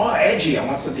designers and say, oh, edgy, I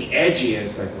want something edgy, and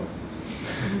it's like, well,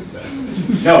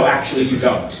 no, actually you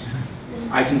don't.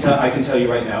 I can tell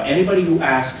you right now, anybody who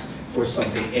asks for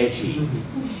something edgy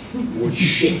would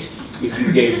shit if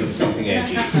you gave them something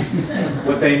edgy.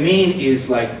 What they mean is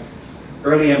like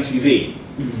early MTV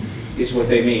is what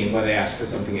they mean when they ask for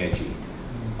something edgy.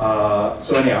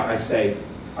 So anyhow, I say,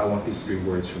 I want these 3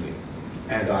 words from you.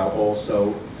 And I'll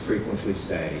also frequently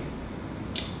say,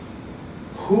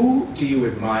 who do you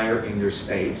admire in your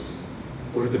space?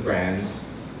 What are the brands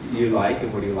you like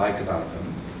and what do you like about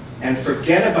them? And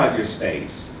forget about your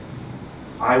space.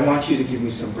 I want you to give me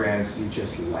some brands you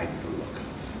just like the look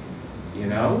of, you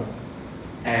know?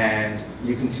 And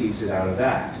you can tease it out of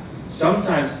that.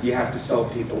 Sometimes you have to sell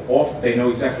people off, they know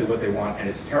exactly what they want and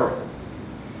it's terrible,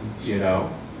 you know?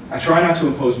 I try not to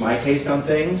impose my taste on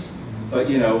things, but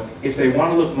you know, if they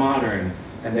want to look modern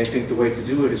and they think the way to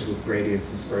do it is with gradients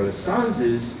and spurless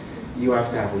sanses, you have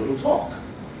to have a little talk.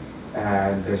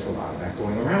 And there's a lot of that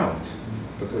going around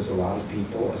because a lot of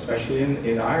people, especially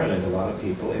in Ireland, a lot of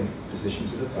people in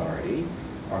positions of authority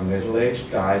are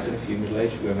middle-aged guys and a few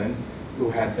middle-aged women who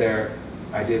had their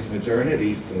ideas of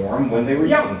modernity form when they were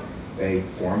young. They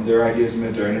formed their ideas of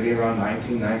modernity around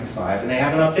 1995 and they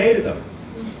haven't updated them.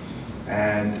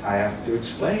 And I have to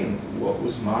explain what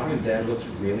was modern then looks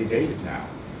really dated now.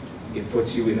 It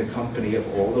puts you in the company of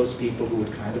all those people who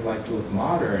would kind of like to look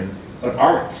modern, but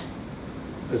aren't.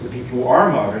 Because the people who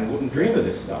are modern wouldn't dream of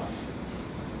this stuff.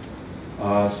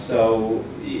 So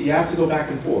you have to go back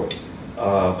and forth.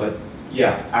 But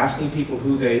yeah, asking people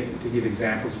to give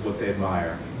examples of what they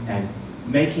admire and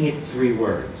making it 3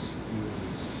 words.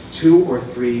 2 or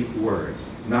 3 words,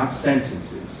 not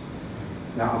sentences.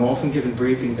 Now, I'm often given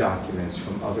briefing documents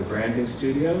from other branding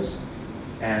studios,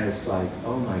 and it's like,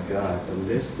 oh my God, the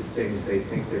list of things they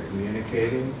think they're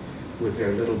communicating with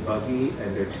their little buggy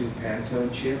and their 2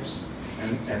 Pantone chips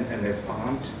and their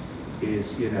font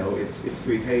is, you know, it's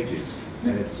 3 pages,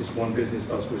 and it's just one business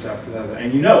buzzword after the other.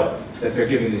 And you know that they're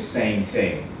giving the same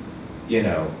thing, you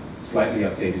know, slightly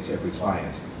updated to every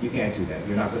client. You can't do that.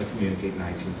 You're not going to communicate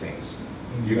 19 things.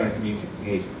 You're going to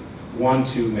communicate 1,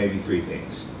 2, maybe 3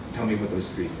 things. Tell me what those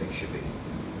 3 things should be.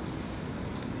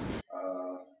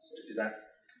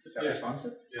 Is that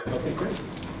responsive? Yeah. Okay, great.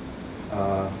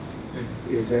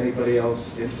 Is anybody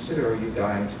else interested, or are you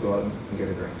dying to go out and get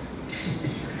a drink?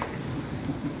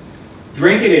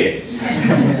 Drink it is. Thank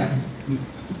you.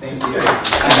 Thank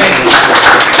you.